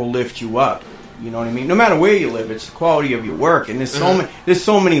 That will lift you up, you know what I mean? No matter where you live, it's the quality of your work, and there's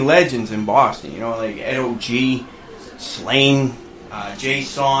so many legends in Boston, you know, like Ed O.G., Slain,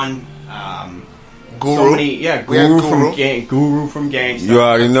 Jason, Guru. So many, Guru from Gangsta. You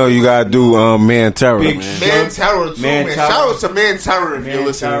already know you gotta do Man Terror, man. Man Terror too, man. Shout out to Man Terror if you're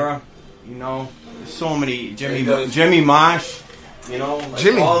listening. Terror, you know, there's so many. Jimmy Mosh, you know, like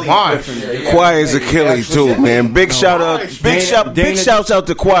Jimmy Mosh. Quiet's a killer too, man. Big shouts out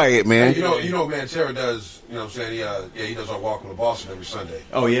to Quiet, man. You know, Man Terror does. You know what I'm saying? He does our Welcome to Boston every Sunday.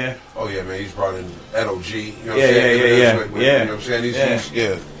 Oh yeah, man. He's brought in Ed O.G. You know what I'm saying? You know what I'm saying?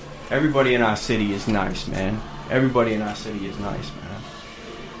 He's Everybody in our city is nice, man. Everybody in our city is nice, man.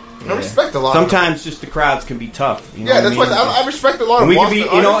 I respect a lot. Sometimes just the crowds can be tough. You know that's what I respect a lot of Boston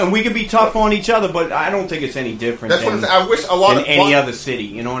artists. You know, and we can be tough on each other, but I don't think it's any different. That's what I wish a lot of any other city.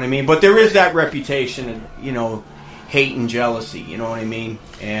 You know what I mean? But there is that reputation, and you know, hate and jealousy. You know what I mean?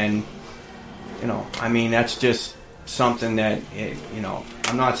 And you know, I mean, that's just something that you know.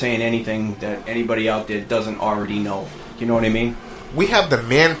 I'm not saying anything that anybody out there doesn't already know. You know what I mean? We have the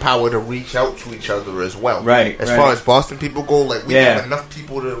manpower to reach out to each other as well. Right. As far as Boston people go, like we have enough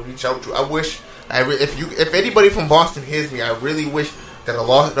people to reach out to. I wish, if anybody from Boston hears me, I really wish that a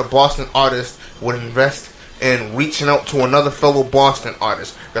lot of the Boston artists would invest in reaching out to another fellow Boston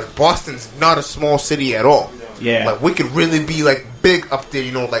artist, because Boston's not a small city at all. Yeah. Like we could really be like big up there,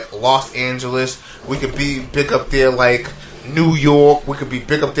 you know, like Los Angeles. We could be big up there like New York. We could be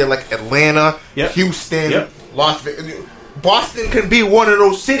big up there like Atlanta, Houston, Las Vegas. Boston can be one of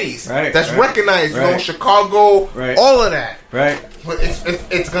those cities that's recognized, you know, Chicago, all of that. Right. But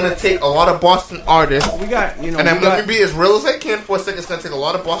it's gonna take a lot of Boston artists. We got, you know, and let me be as real as I can for a second. It's gonna take a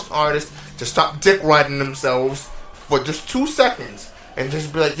lot of Boston artists to stop dick riding themselves for just 2 seconds and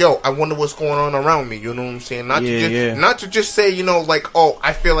just be like, "Yo, I wonder what's going on around me." You know what I'm saying? Not to just say, you know, like, "Oh,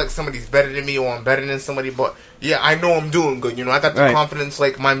 I feel like somebody's better than me or I'm better than somebody," but yeah, I know I'm doing good. You know, I got the confidence,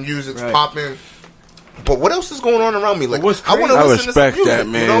 like my music's popping. But what else is going on around me? Like, I want to listen to some music, that,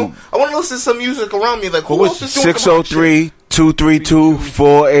 man. You know? I want to listen to some music around me. Like, who else is doing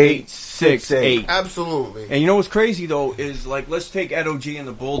 603-232-4868. Absolutely. And you know what's crazy though is, like, let's take Ed O.G. and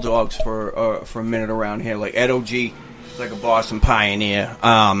the Bulldogs for a minute around here. Like, Ed O.G. is like a Boston pioneer.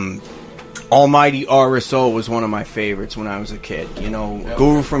 Almighty RSO was one of my favorites when I was a kid. You know,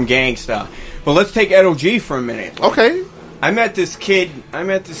 Guru from Gangsta. But let's take Ed O.G. for a minute. Like, okay. I met this kid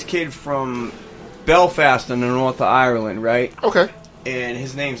from Belfast in the north of Ireland, right? Okay. And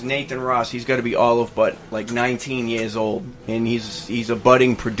his name's Nathan Ross. He's got to be all of but like 19 years old, and he's a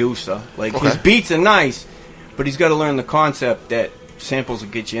budding producer. Like, his beats are nice, but he's got to learn the concept that samples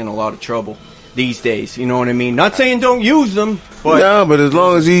will get you in a lot of trouble these days. You know what I mean? Not saying don't use them, but no. But as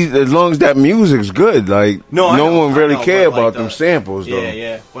long as that music's good, like no one really care about them samples, though.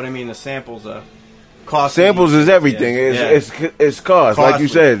 Yeah. But I mean, the samples are costly. Samples is everything. It's cost, costly. like you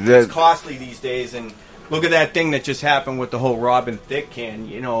said. It's costly these days, and look at that thing that just happened with the whole Robin Thicke can.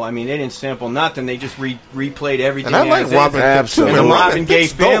 You know, I mean, they didn't sample nothing. They just replayed everything. And I like Robin Thicke too. And the Robin Gaye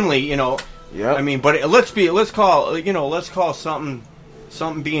family, you know. Yeah. I mean, but let's call something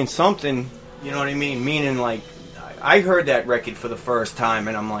being something. You know what I mean? Meaning, like, I heard that record for the first time,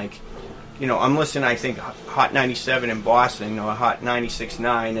 and I'm like, you know, I'm listening, I think, Hot 97 in Boston, you know, Hot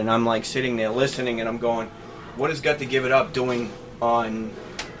 96.9, and I'm, like, sitting there listening, and I'm going, what has Got to Give It Up doing on,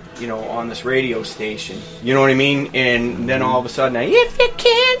 you know, on this radio station? You know what I mean? And then all of a sudden, if you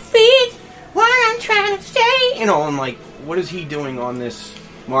can't see what I'm trying to say, you know, I'm like, what is he doing on this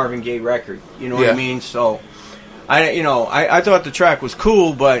Marvin Gaye record? You know what I mean? So I thought the track was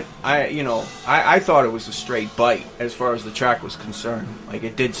cool, but I thought it was a straight bite as far as the track was concerned. Like,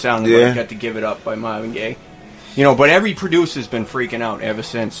 it did sound like Got to Give It Up by Marvin Gaye. You know, but every producer's been freaking out ever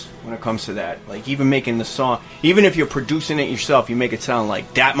since when it comes to that. Like, even making the song, even if you're producing it yourself, you make it sound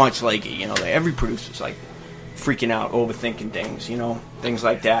like that much like it. You know, every producer's like freaking out, overthinking things, you know, things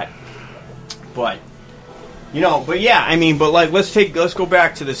like that. But, you know, but yeah, I mean, but like, let's go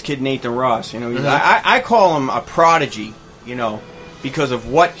back to this kid Nathan Ross. You know, I call him a prodigy, you know, because of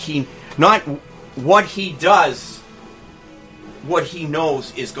what he does, what he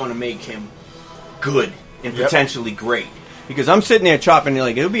knows is going to make him good and potentially great. Because I'm sitting there chopping,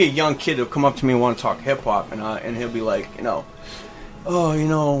 like, it'll be a young kid that'll come up to me and want to talk hip hop, and he'll be like, you know, oh,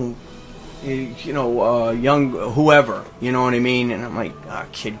 young whoever, you know what I mean? And I'm like,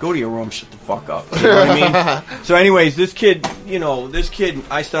 kid, go to your room, shut the fuck up. You know what I mean? So anyways, this kid,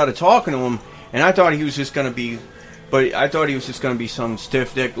 I started talking to him, and I thought he was just going to be, some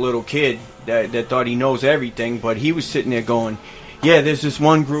stiff-dick little kid that thought he knows everything, but he was sitting there going, yeah, there's this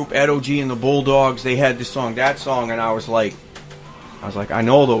one group, Ed O.G. and the Bulldogs, they had this song, that song, and I was like, I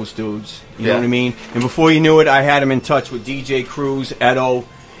know those dudes, you know what I mean? And before you knew it, I had him in touch with DJ Cruz, Edo,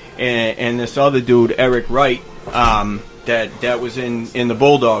 and this other dude, Eric Wright, that was in the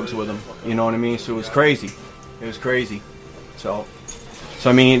Bulldogs with him, you know what I mean? So it was crazy. So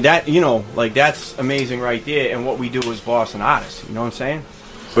I mean, that, you know, like, that's amazing right there, and what we do as Boston artists, you know what I'm saying?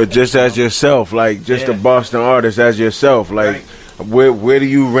 But just as yourself, like, just a Boston artist as yourself, like, where do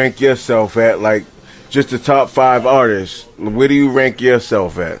you rank yourself at, like, just the top 5 artists, where do you rank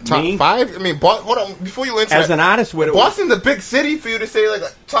yourself at? Top 5? I mean, hold on, before you answer as an artist, Boston's a big city for you to say, like,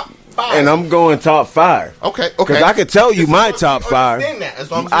 a top 5. And I'm going top 5. Okay. Because I could tell you my top 5.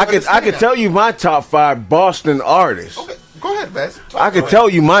 I could tell you my top 5 Boston artists. Okay. Go ahead, Bess. I could tell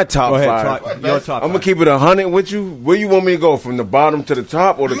you my top 5. Your top 5. I'm going to keep it 100 with you. Where you want me to go? From the bottom to the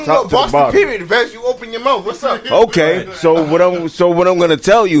top or the top to the bottom? Boston, period. Bess, you open your mouth. What's up? Okay. So what I'm going to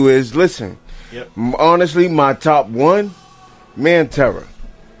tell you is, listen. Honestly, my top 1, Man Terror.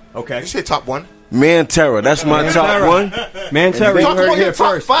 Okay. You say top 1? Man Terror. That's my top 1. Man Terror. Talk about your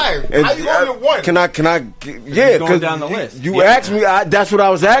top 5. How you on your 1? Can I? Yeah, going down the list. You asked me. That's what I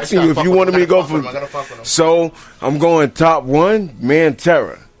was asking you. If you wanted me to go for. So I'm going top 1, Man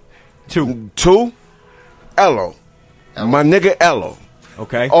Terror. 2, Ello. My nigga Ello.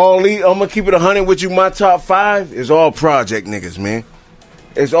 Okay. I'm gonna keep it 100 with you. My top 5 is all project niggas, man.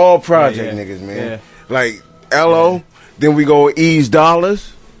 It's all project niggas, man. Yeah. Like Ello. Then we go with Ease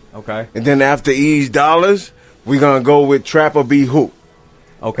Dollars. Okay. And then after Ease Dollars, we're going to go with Trapper B Hoop.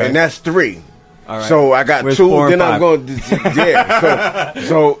 Okay. And that's 3. All right. So I got 2. Then I'm going to,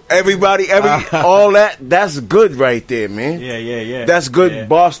 so everybody, all that's good right there, man. Yeah. That's good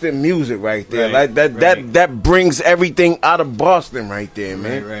Boston music right there. Right. Like that brings everything out of Boston right there,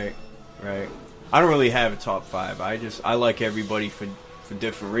 man. Right. I don't really have a top 5. I like everybody for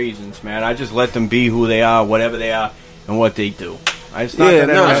different reasons, man. I just let them be who they are, whatever they are, and what they do. I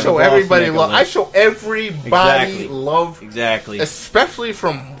show everybody love. I show everybody love. Exactly. Especially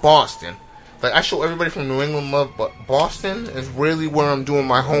from Boston. Like, I show everybody from New England love, but Boston is really where I'm doing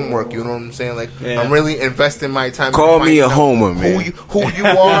my homework, you know what I'm saying? Like, I'm really investing my time. Call me a homer, man. Who you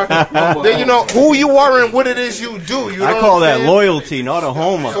are. Then you know who you are and what it is you do. You know I call that loyalty, not a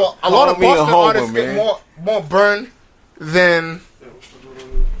homer. So a lot of Boston artists get more burn than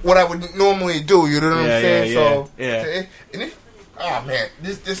what I would normally do, you know what I'm saying? Oh man,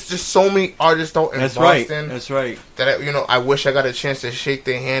 there's just so many artists out in Boston. That's right. That I wish I got a chance to shake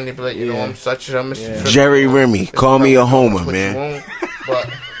their hand and be like, I'm such a Mr. Jerry Remy, call me a homer, man.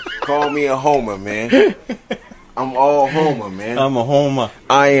 Call me a homer, man. I'm all homer, man. I'm a homer.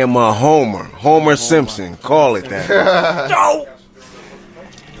 I am a homer. Homer Simpson. Call it that. No.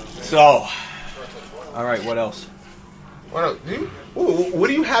 So, all right. What else? What else? What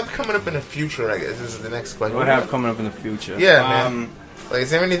do you have coming up in the future? I guess this is the next question. What do I have coming up in the future? Yeah, man. Like, is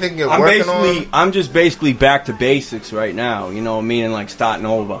there anything you're working on? I'm just basically back to basics right now. You know, meaning like starting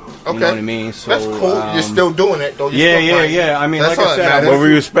over. Okay. You know what I mean? So that's cool. You're still doing it, though. Yeah. I mean, that's like I said,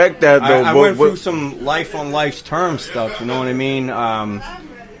 we respect that, though. I went through some life on life's terms stuff. You know what I mean?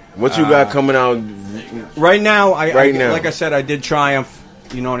 What you got coming out right now? Like I said, I did Triumph.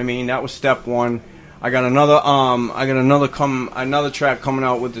 You know what I mean? That was step 1. I got another track coming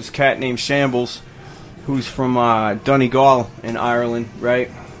out with this cat named Shambles, who's from Donegal in Ireland, right?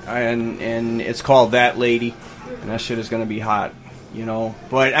 And it's called That Lady, and that shit is gonna be hot, you know.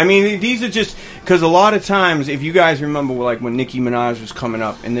 But I mean, these are just because a lot of times, if you guys remember, like when Nicki Minaj was coming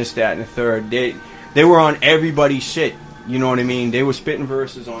up and this, that, and the third, they were on everybody's shit. You know what I mean? They were spitting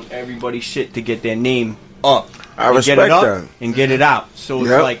verses on everybody's shit to get their name up. I respect get it up that and get it out. So it's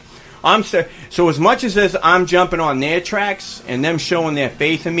like. So as much as I'm jumping on their tracks and them showing their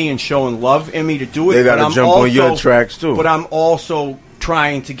faith in me and showing love in me to do it, they gotta jump on your tracks too. But I'm also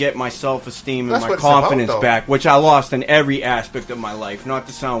trying to get my self-esteem and That's my what it's about, confidence though. back, which I lost in every aspect of my life. Not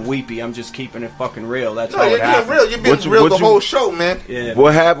to sound weepy, I'm just keeping it fucking real. That's how it happened. You're real. You've been real the whole show, man. Yeah.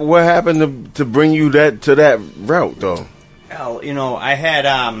 What happened to bring you to that route, though? Hell, you know, I had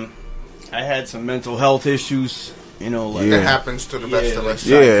some mental health issues. You know, like It happens to the best of us.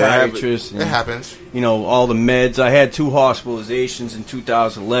 Psychiatrist. It happens. You know, all the meds. I had 2 hospitalizations in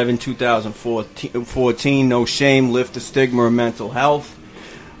 2011, 2014. No shame, lift the stigma of mental health.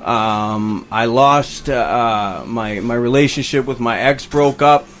 I lost my relationship with my ex broke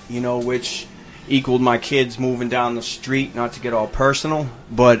up. You know, which equaled my kids moving down the street. Not to get all personal,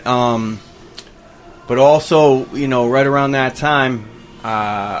 but also, you know, right around that time,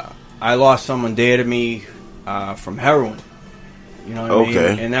 I lost someone dear to me. From heroin, you know what I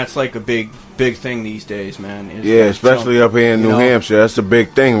mean? And that's like a big thing these days, man. Especially up here in New Hampshire, that's a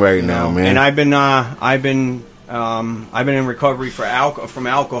big thing right now, man. And I've been in recovery from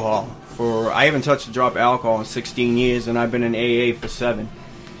alcohol. I haven't touched a drop of alcohol in 16 years, and I've been in AA for 7.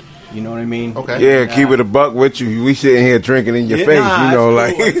 You know what I mean? Okay. Yeah, keep it a buck with you. We sitting here drinking in your face, you know,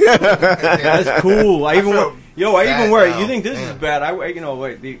 like. That's cool. I even wear. You think this is bad?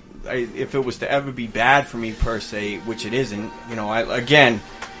 If it was to ever be bad for me per se, which it isn't, you know, I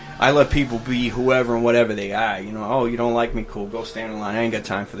let people be whoever and whatever they are. You know, oh, you don't like me, cool, go stand in line. I ain't got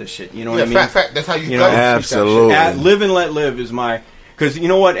time for this shit. You know what I mean? Fact, that's how you know, absolutely. Live and let live is my, because you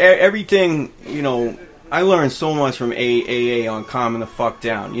know what, everything, you know, I learned so much from AA on calming the fuck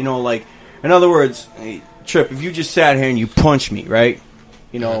down. You know, like, in other words, hey, Trip, if you just sat here and you punched me, right,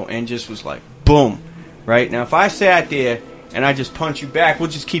 you know, and just was like, boom, right? Now, if I sat there and I just punch you back, we'll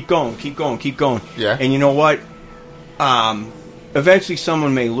just keep going. Yeah. And you know what? Eventually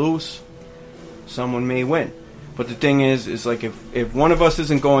someone may lose, someone may win. But the thing is like if one of us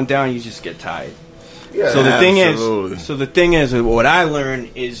isn't going down, you just get tired. Yeah. So the thing is, what I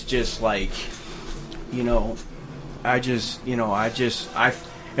learned is just like, you know, in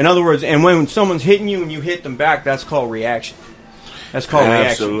other words, and when someone's hitting you and you hit them back, that's called reaction.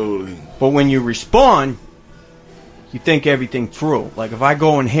 Absolutely. But when you respond, you think everything through. Like if I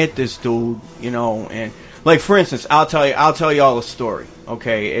go and hit this dude, you know, and like for instance, I'll tell you all a story.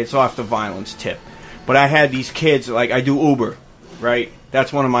 Okay, it's off the violence tip, but I had these kids. Like I do Uber, right?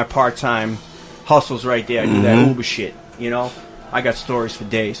 That's one of my part-time hustles right there. I do that Uber shit. You know, I got stories for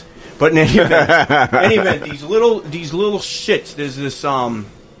days. But in any event, these little shits. There's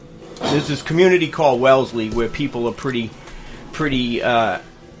this community called Wellesley where people are pretty.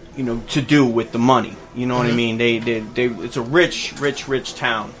 You know, to do with the money. You know what I mean? They it's a rich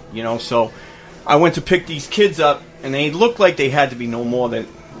town, you know, so I went to pick these kids up and they looked like they had to be no more than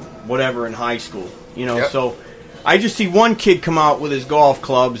whatever in high school, you know. Yep. So I just see one kid come out with his golf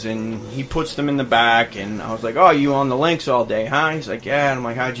clubs and he puts them in the back and I was like, oh, you on the links all day, huh? He's like, yeah. And I'm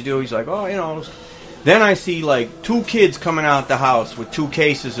like, how'd you do? He's like, oh, you know. Then I see like 2 kids coming out the house with 2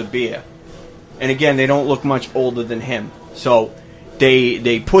 cases of beer. And again, they don't look much older than him. So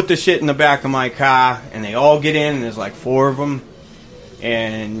They put the shit in the back of my car, and they all get in, and there's like 4 of them.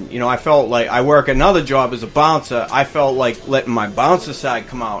 And, you know, I felt like I work another job as a bouncer. I felt like letting my bouncer side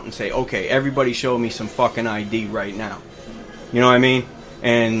come out and say, okay, everybody show me some fucking ID right now. You know what I mean?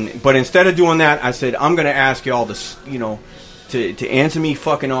 But instead of doing that, I said, I'm going to ask y'all to, you know, to answer me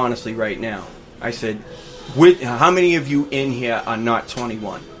fucking honestly right now. I said, how many of you in here are not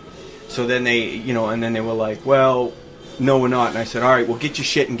 21? So then they, you know, and then they were like, well, no, we're not. And I said, all right, well, get your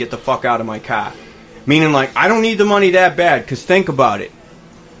shit and get the fuck out of my car. Meaning, like, I don't need the money that bad, because think about it.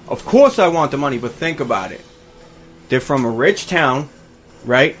 Of course I want the money, but think about it. They're from a rich town,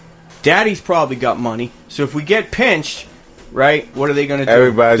 right? Daddy's probably got money. So if we get pinched, right, what are they going to do?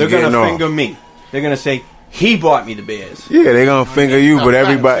 They're going to finger me. They're going to say, he bought me the beers. Yeah, they're going to finger you, but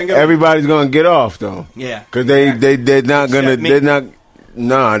everybody's going to get off, though. Yeah. Because they're not going to, they're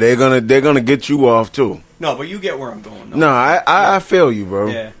going to get you off, too. No, but you get where I'm going. No, I feel you, bro.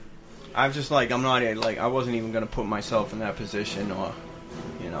 Yeah. I'm just like, I'm not, like, I wasn't even going to put myself in that position or,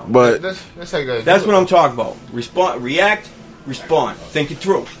 you know. But that's how you guys that's what I'm talking about. React, respond. Think it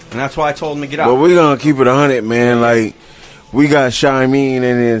through. And that's why I told him to get out. But we're going to keep it 100, man. Like, we got Shayminn in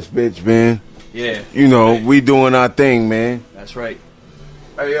this bitch, man. Yeah. You know, right. We doing our thing, man. That's right.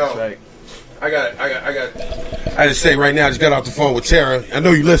 Hey, yo. That's right. I just say right now, I just got off the phone with Tara. I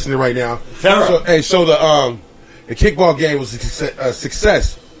know you're listening right now. Tara. So the kickball game was a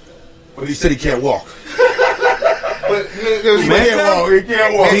success, but he said he can't walk. But he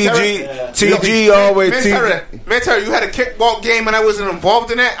can't walk. TG always. Man, Tara, you had a kickball game and I wasn't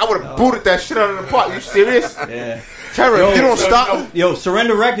involved in that. I would have booted that shit out of the park. You serious? Yeah. Terror, if you don't stop. Yo,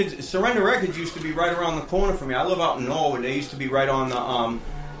 Surrender Records used to be right around the corner from me. I live out in Norwood. They used to be right on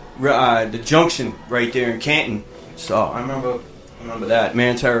the junction right there in Canton. So I remember that.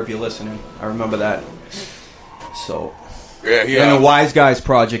 Man, Terror, if you're listening, I remember that. So. Yeah. And the Wise Guys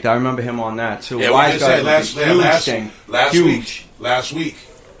project, I remember him on that too. Yeah, Wise Guys was a huge thing. Last week,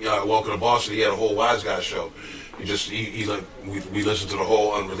 Welcome to Boston, he had a whole Wise Guys show. We listened to the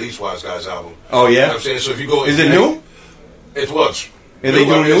whole unreleased Wise Guys album. Oh yeah. You know what I'm saying? So if you go, is it new? It was. Are they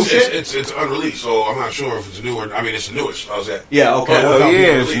doing new shit? It's unreleased, so I'm not sure if it's new or. I mean, it's the newest. How's that? Yeah.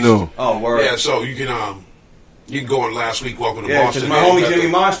 Okay. It's new. Oh, word. Yeah. So you can go on last week. Welcome to Boston. Yeah, because my homie Jimmy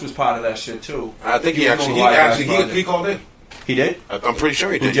Marsh was part of that shit too. I think he called in. He did? I'm pretty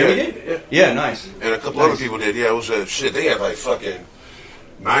sure he did. Jimmy did? Yeah, nice. And a couple other people did. Yeah, it was shit. They had like fucking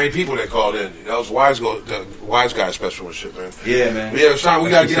 9 people that called in. That was the Wise Guy special and shit, man. Yeah, man. Yeah, Sean,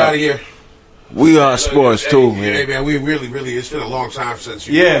 we gotta get out of here. We are sports too, man. Hey, man, we really, it's been a long time since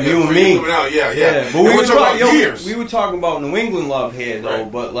you. Yeah, you and me. Yeah. But we were talking about years. We were talking about New England love here, though.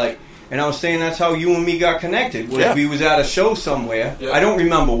 Right. But like, and I was saying that's how you and me got connected. We was at a show somewhere. Yeah. I don't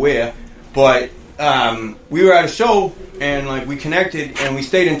remember where, but we were at a show and like we connected and we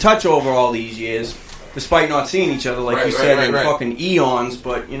stayed in touch over all these years. Despite not seeing each other, like you said, in fucking eons,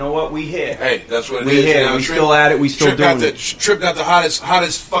 but you know what? We here. Hey, that's what it is. We here. We still at it. We still doing it. Trip got the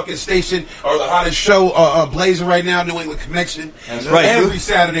hottest fucking station or the hottest show blazing right now. New England Connection. That's right. Every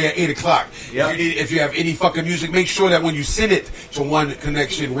Saturday at 8:00. Yep. If you have any fucking music, make sure that when you send it to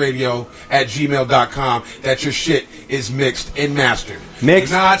oneconnectionradio@gmail.com, that your shit is mixed and mastered.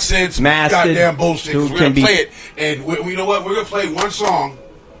 Mixed, nonsense, mastered, goddamn bullshit. We're gonna play it, and you know what? We're gonna play one song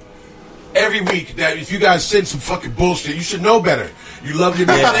every week that if you guys send some fucking bullshit, you should know better. You love your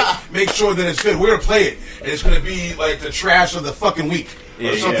music, make sure that it's good. We're gonna play it, and it's gonna be like the trash of the fucking week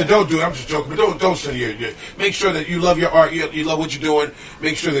or something. Yeah. Don't do it. I'm just joking, but don't send your. Make sure that you love your art, you love what you're doing.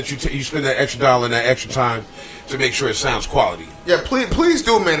 Make sure that you spend that extra dollar and that extra time to make sure it sounds quality. Yeah, please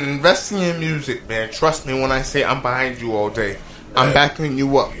do, man. Invest in your music, man. Trust me when I say I'm behind you all day. I'm backing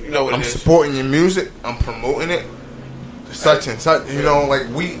you up. You know what I'm supporting your music. I'm promoting it. Such and such, you know, like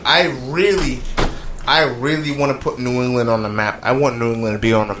I really want to put New England on the map. I want New England to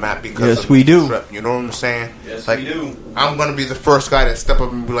be on the map because yes, we do. Trip, you know what I'm saying? Yes, like, we do. I'm gonna be the first guy to step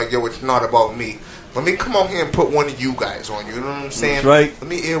up and be like, yo, it's not about me. Let me come out here and put one of you guys on. You know what I'm saying? That's right. Let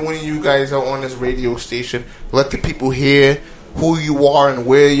me air one of you guys out on this radio station. Let the people hear who you are and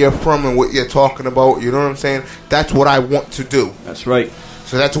where you're from and what you're talking about. You know what I'm saying? That's what I want to do. That's right.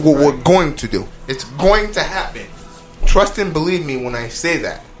 So that's what we're going to do. It's going to happen. Trust and believe me when I say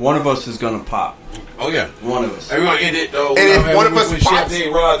that. One of us is gonna pop. Oh yeah, one of us. And we're gonna end it though. And if one of us pops,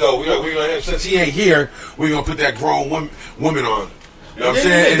 Champagne Rod though, we're gonna since he ain't here, we're gonna put that grown woman on. You know what I'm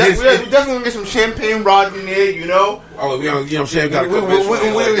saying? We definitely gonna get some Champagne Rod in there. You know. Oh, you know what I'm saying? We're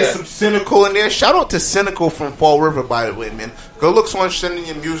gonna get some Cynical in there. Shout out to Cynical from Fall River, by the way, man. Good looks on sending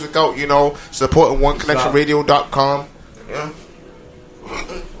your music out. You know, supporting OneConnectionRadio.com. Yeah.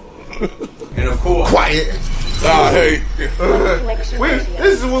 And of course, quiet. Hey.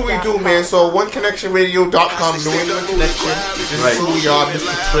 This is what we do, man. So, OneConnectionRadio.com, New England Connection. This is who we are, Mr.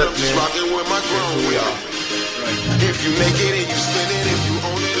 Trip, man. This is who we are. If you make it and you spend it, if you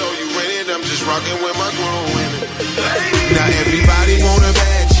own it or you rent it, I'm just rocking with my grown women. Now everybody want a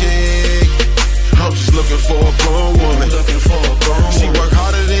bad chick. I'm just looking for a grown woman. She work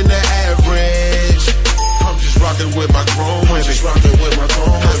harder than the average. I'm just rocking with my grown women.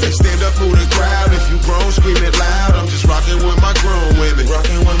 I say stand up, move the crowd. If you grown, scream it loud. I'm just rocking with my grown women.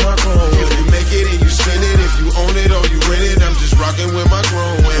 If you make it and you spend it, if you own it or you rent it, I'm just rocking with my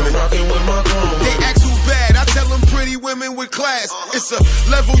grown women. They ask who's bad, I tell them pretty women with class. It's a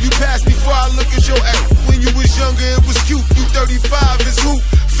level you pass before I look at your ass. When you was younger, it was cute. You 35 is who?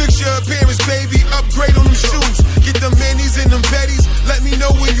 Fix your appearance, baby. Upgrade on them shoes. Get them manis and them betties. Let me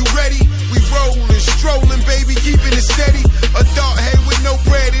know when you ready. We rollin', strolling, baby, keeping it steady. Adult head with no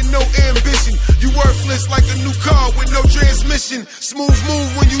bread and no ambition. You worthless like a new car with no transmission. Smooth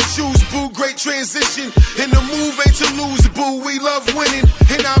move when you choose, boo, great transition. And the move ain't to lose, boo, we love winning.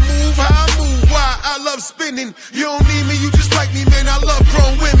 And I move how I move, why? I love spinning. You don't need me, you just like me, man, I love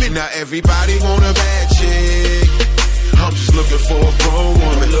grown women. Now everybody want a bad chick. I'm just looking for a grown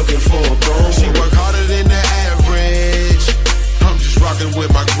woman. She work harder than the average. I'm just rocking with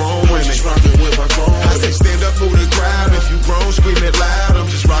my grown women. I say stand up, move the crowd. If you grown, scream it loud. I'm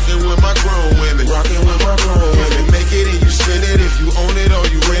just rocking with my grown women. If you make it and you spend it, if you own it or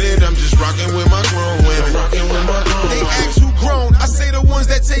you rent it, I'm just rocking with my grown women. They ask who grown, I say the ones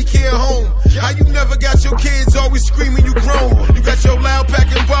that take care of home. How you never got your kids always screaming you grown? You got your loud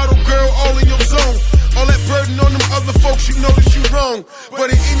packing bottle girl all in your zone. All that burden on them other But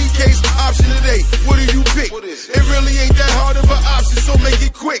in any case, option today, what do you pick? It really ain't that hard of an option, so make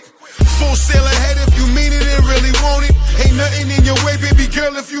it quick. Full sail ahead if you mean it and really want it. Ain't nothing in your way, baby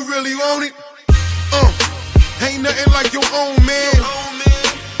girl, if you really want it. Ain't nothing like your own man.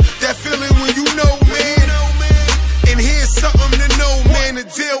 That feeling when you know, man. And here's something to know, man. To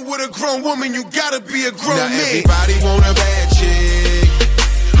deal with a grown woman, you gotta be a grown man. Everybody want a bad chick.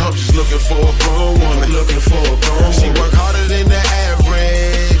 I'm just looking for a grown woman. She work harder than the average.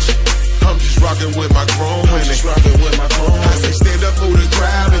 I'm just rocking with my grown women. I say stand up for the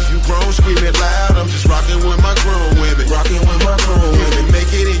crowd. If you grown, scream it loud. I'm just rocking with my grown women. If you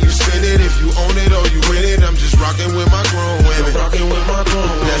make it and you spend it, if you own it or you win it, I'm just rocking with my grown women. Now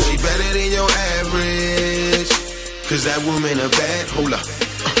she better than your average, cause that woman a bad, hold up.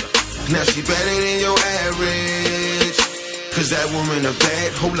 Now she better than your average, cause that woman a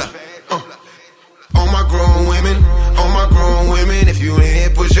bad, hold up. All my grown women, if you in here,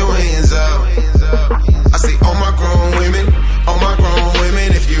 put your hands up. I say all my grown women,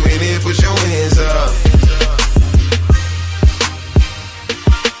 if you in here, put your hands up.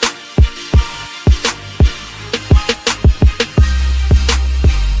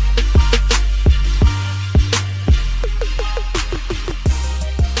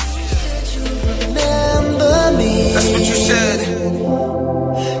 That's what you said.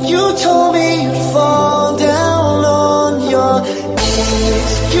 You told me you'd fall down on your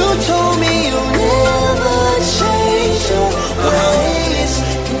knees. You told me you'll never change your ways.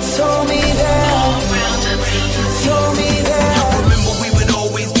 You told me that. You told me that. Remember we would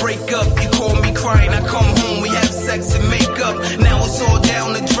always break up. You call me crying, I come home, we have sex and make up. Now it's all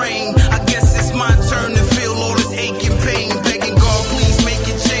down the drain. I guess it's my turn to feel all this ache and pain. Begging God, please make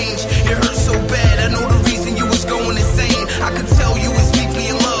it change. It hurts so bad, I know the reason you was going insane. I could tell you was deeply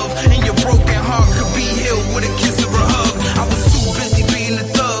in love, and your broken heart could be healed with a kiss or a hug. I was too busy being a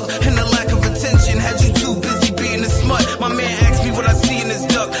thug, and the lack of attention had you too busy being a smut. My man asked me what I see in his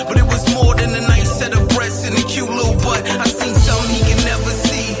duck, but it was more than a nice set of breasts and a cute little butt. I seen something he can never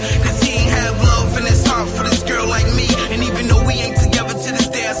see, cause he ain't have love in his heart for this girl like me. And even though we ain't together to this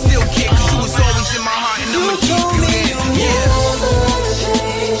day, I still care, cause you was always in my heart, and I'ma keep you there.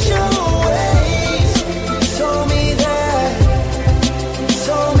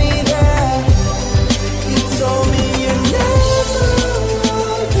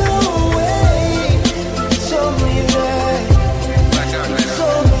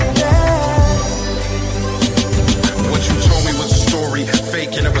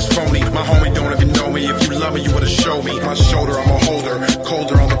 My homie don't even know me. If you love me, you would've showed me. My shoulder, I'm a holder,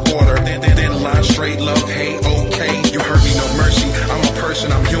 colder on the border. Then line straight, love, hate, okay. You hurt me, no mercy. I'm a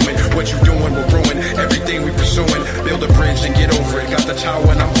person, I'm human. What you doing will ruin everything we pursuing. Build a bridge and get over it. Got the towel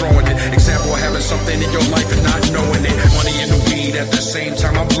and I'm throwing it. Example of having something in your life and not knowing it. Money in the weed, at the same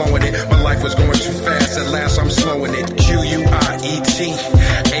time I'm blowing it. My life was going too fast, at last I'm slowing it. Quiet,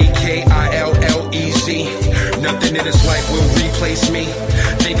 AKILLEZ. Nothing in this life will replace me.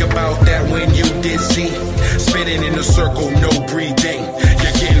 Think about that when you dizzy. Spinning in a circle, no breathing.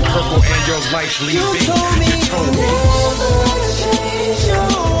 You're getting purple and your life's leaving. You told me never change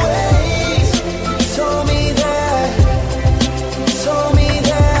your ways. You told me that. You told me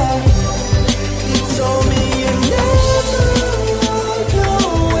that. You told me you never walk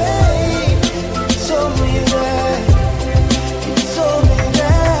away. You told me that. You told me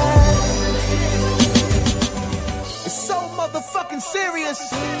that. It's so motherfucking serious.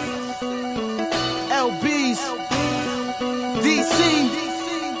 LB's, DC,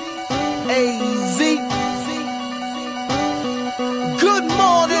 AZ. Good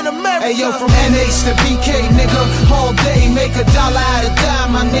morning, America. Hey yo, from NH to BK, nigga, all day, make $1 out of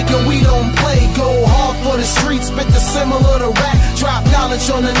dime, my nigga, we don't play. Go hard for the streets, spit the similar to rap. Drop knowledge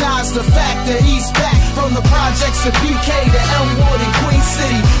on the nines, the fact that he's back. From the projects to BK to Elmwood and Queen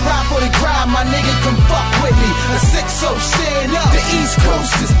City. Ride for the grind, my nigga, come fuck with me. The 6-0, stand up, the East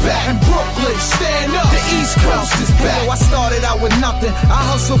Coast is back. And Brooklyn, stand up, the East Coast is back. Yo, I started out with nothing. I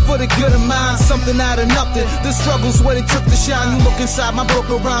hustle for the good of mine, something out of nothing. The struggle's what it took to shine. You look inside my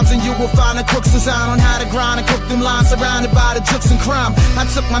broken rhymes and you will find a crook's design on how to grind and cook them lines surrounded by the jokes and crime. I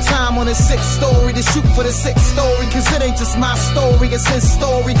took my time on a 6th story to shoot for the 6th story, cause it ain't just my story, it's his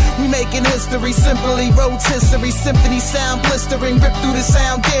story. We making history, simple Literally rotisserie, symphony sound blistering, rip through the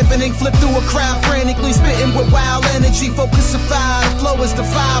sound dampening, flip through a crowd frantically, spitting with wild energy, focus of fire, the flow is the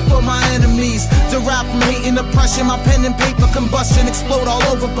fire for my enemies, derived from hate and oppression, my pen and paper combustion, explode all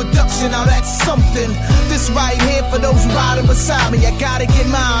over production, now that's something, this right here for those who riding beside me, I gotta get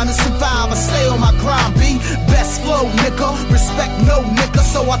mine to survive, I stay on my grind, be best flow, nigga, respect no nigga,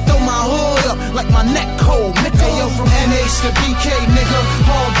 so I throw my hood up like my neck cold, nigga. Hey, yo, from NH to BK, nigga,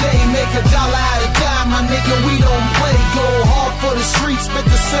 all day, make $1 out of dime, my nigga, we don't play, go hard for the streets, spit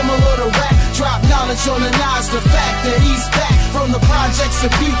the similar to rap, drop knowledge on the knives, the fact that he's back, from the projects to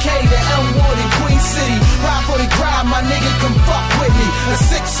BK to Elmwood and Queen City, ride for the crowd, my nigga, come fuck with me, a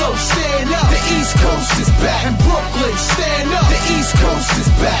 6-0, stand up, the East Coast is back, and Brooklyn, stand up, the East Coast is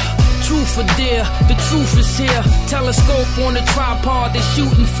back. Truth or dare, the truth is here. Telescope on the tripod, they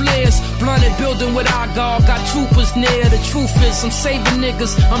shooting flares. Blunted building with our guard, got troopers near. The truth is, I'm saving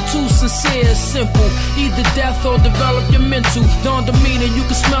niggas, I'm too sincere. Simple, either death or develop your mental. Dawn demeanor, you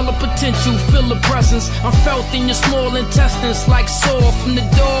can smell the potential, feel the presence. I'm felt in your small intestines, like sore from the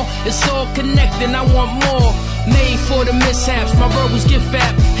door. It's all connected, I want more. Made for the mishaps, my verbals get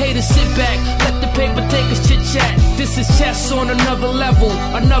fat. Haters sit back, let the paper takers chit chat. This is chess on another level,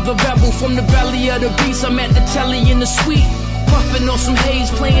 another rebel from the belly of the beast. I'm at the telly in the suite, puffing on some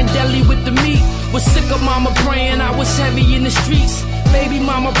haze, playing deli with the meat. Was sick of mama praying, I was heavy in the streets. Baby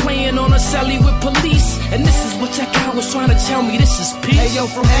mama playing on a celly with police. And this is what your guy was trying to tell me, this is peace. Hey yo,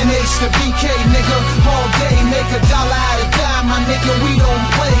 from NH to BK, nigga, all day, make $1 out of dime, my nigga, we don't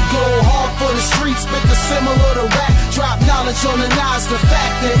play. Go hard for the streets, spit the similar to rap, drop knowledge on the knives, the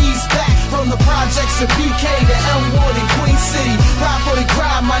fact that he's back, from the projects to BK to Elmwood and Queen City, ride for the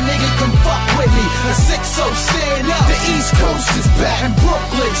crowd, my nigga, come fuck with me, a 6-0, stand up, the East Coast is back, and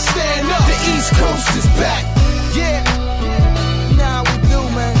Brooklyn, stand up, the East Coast is back, yeah.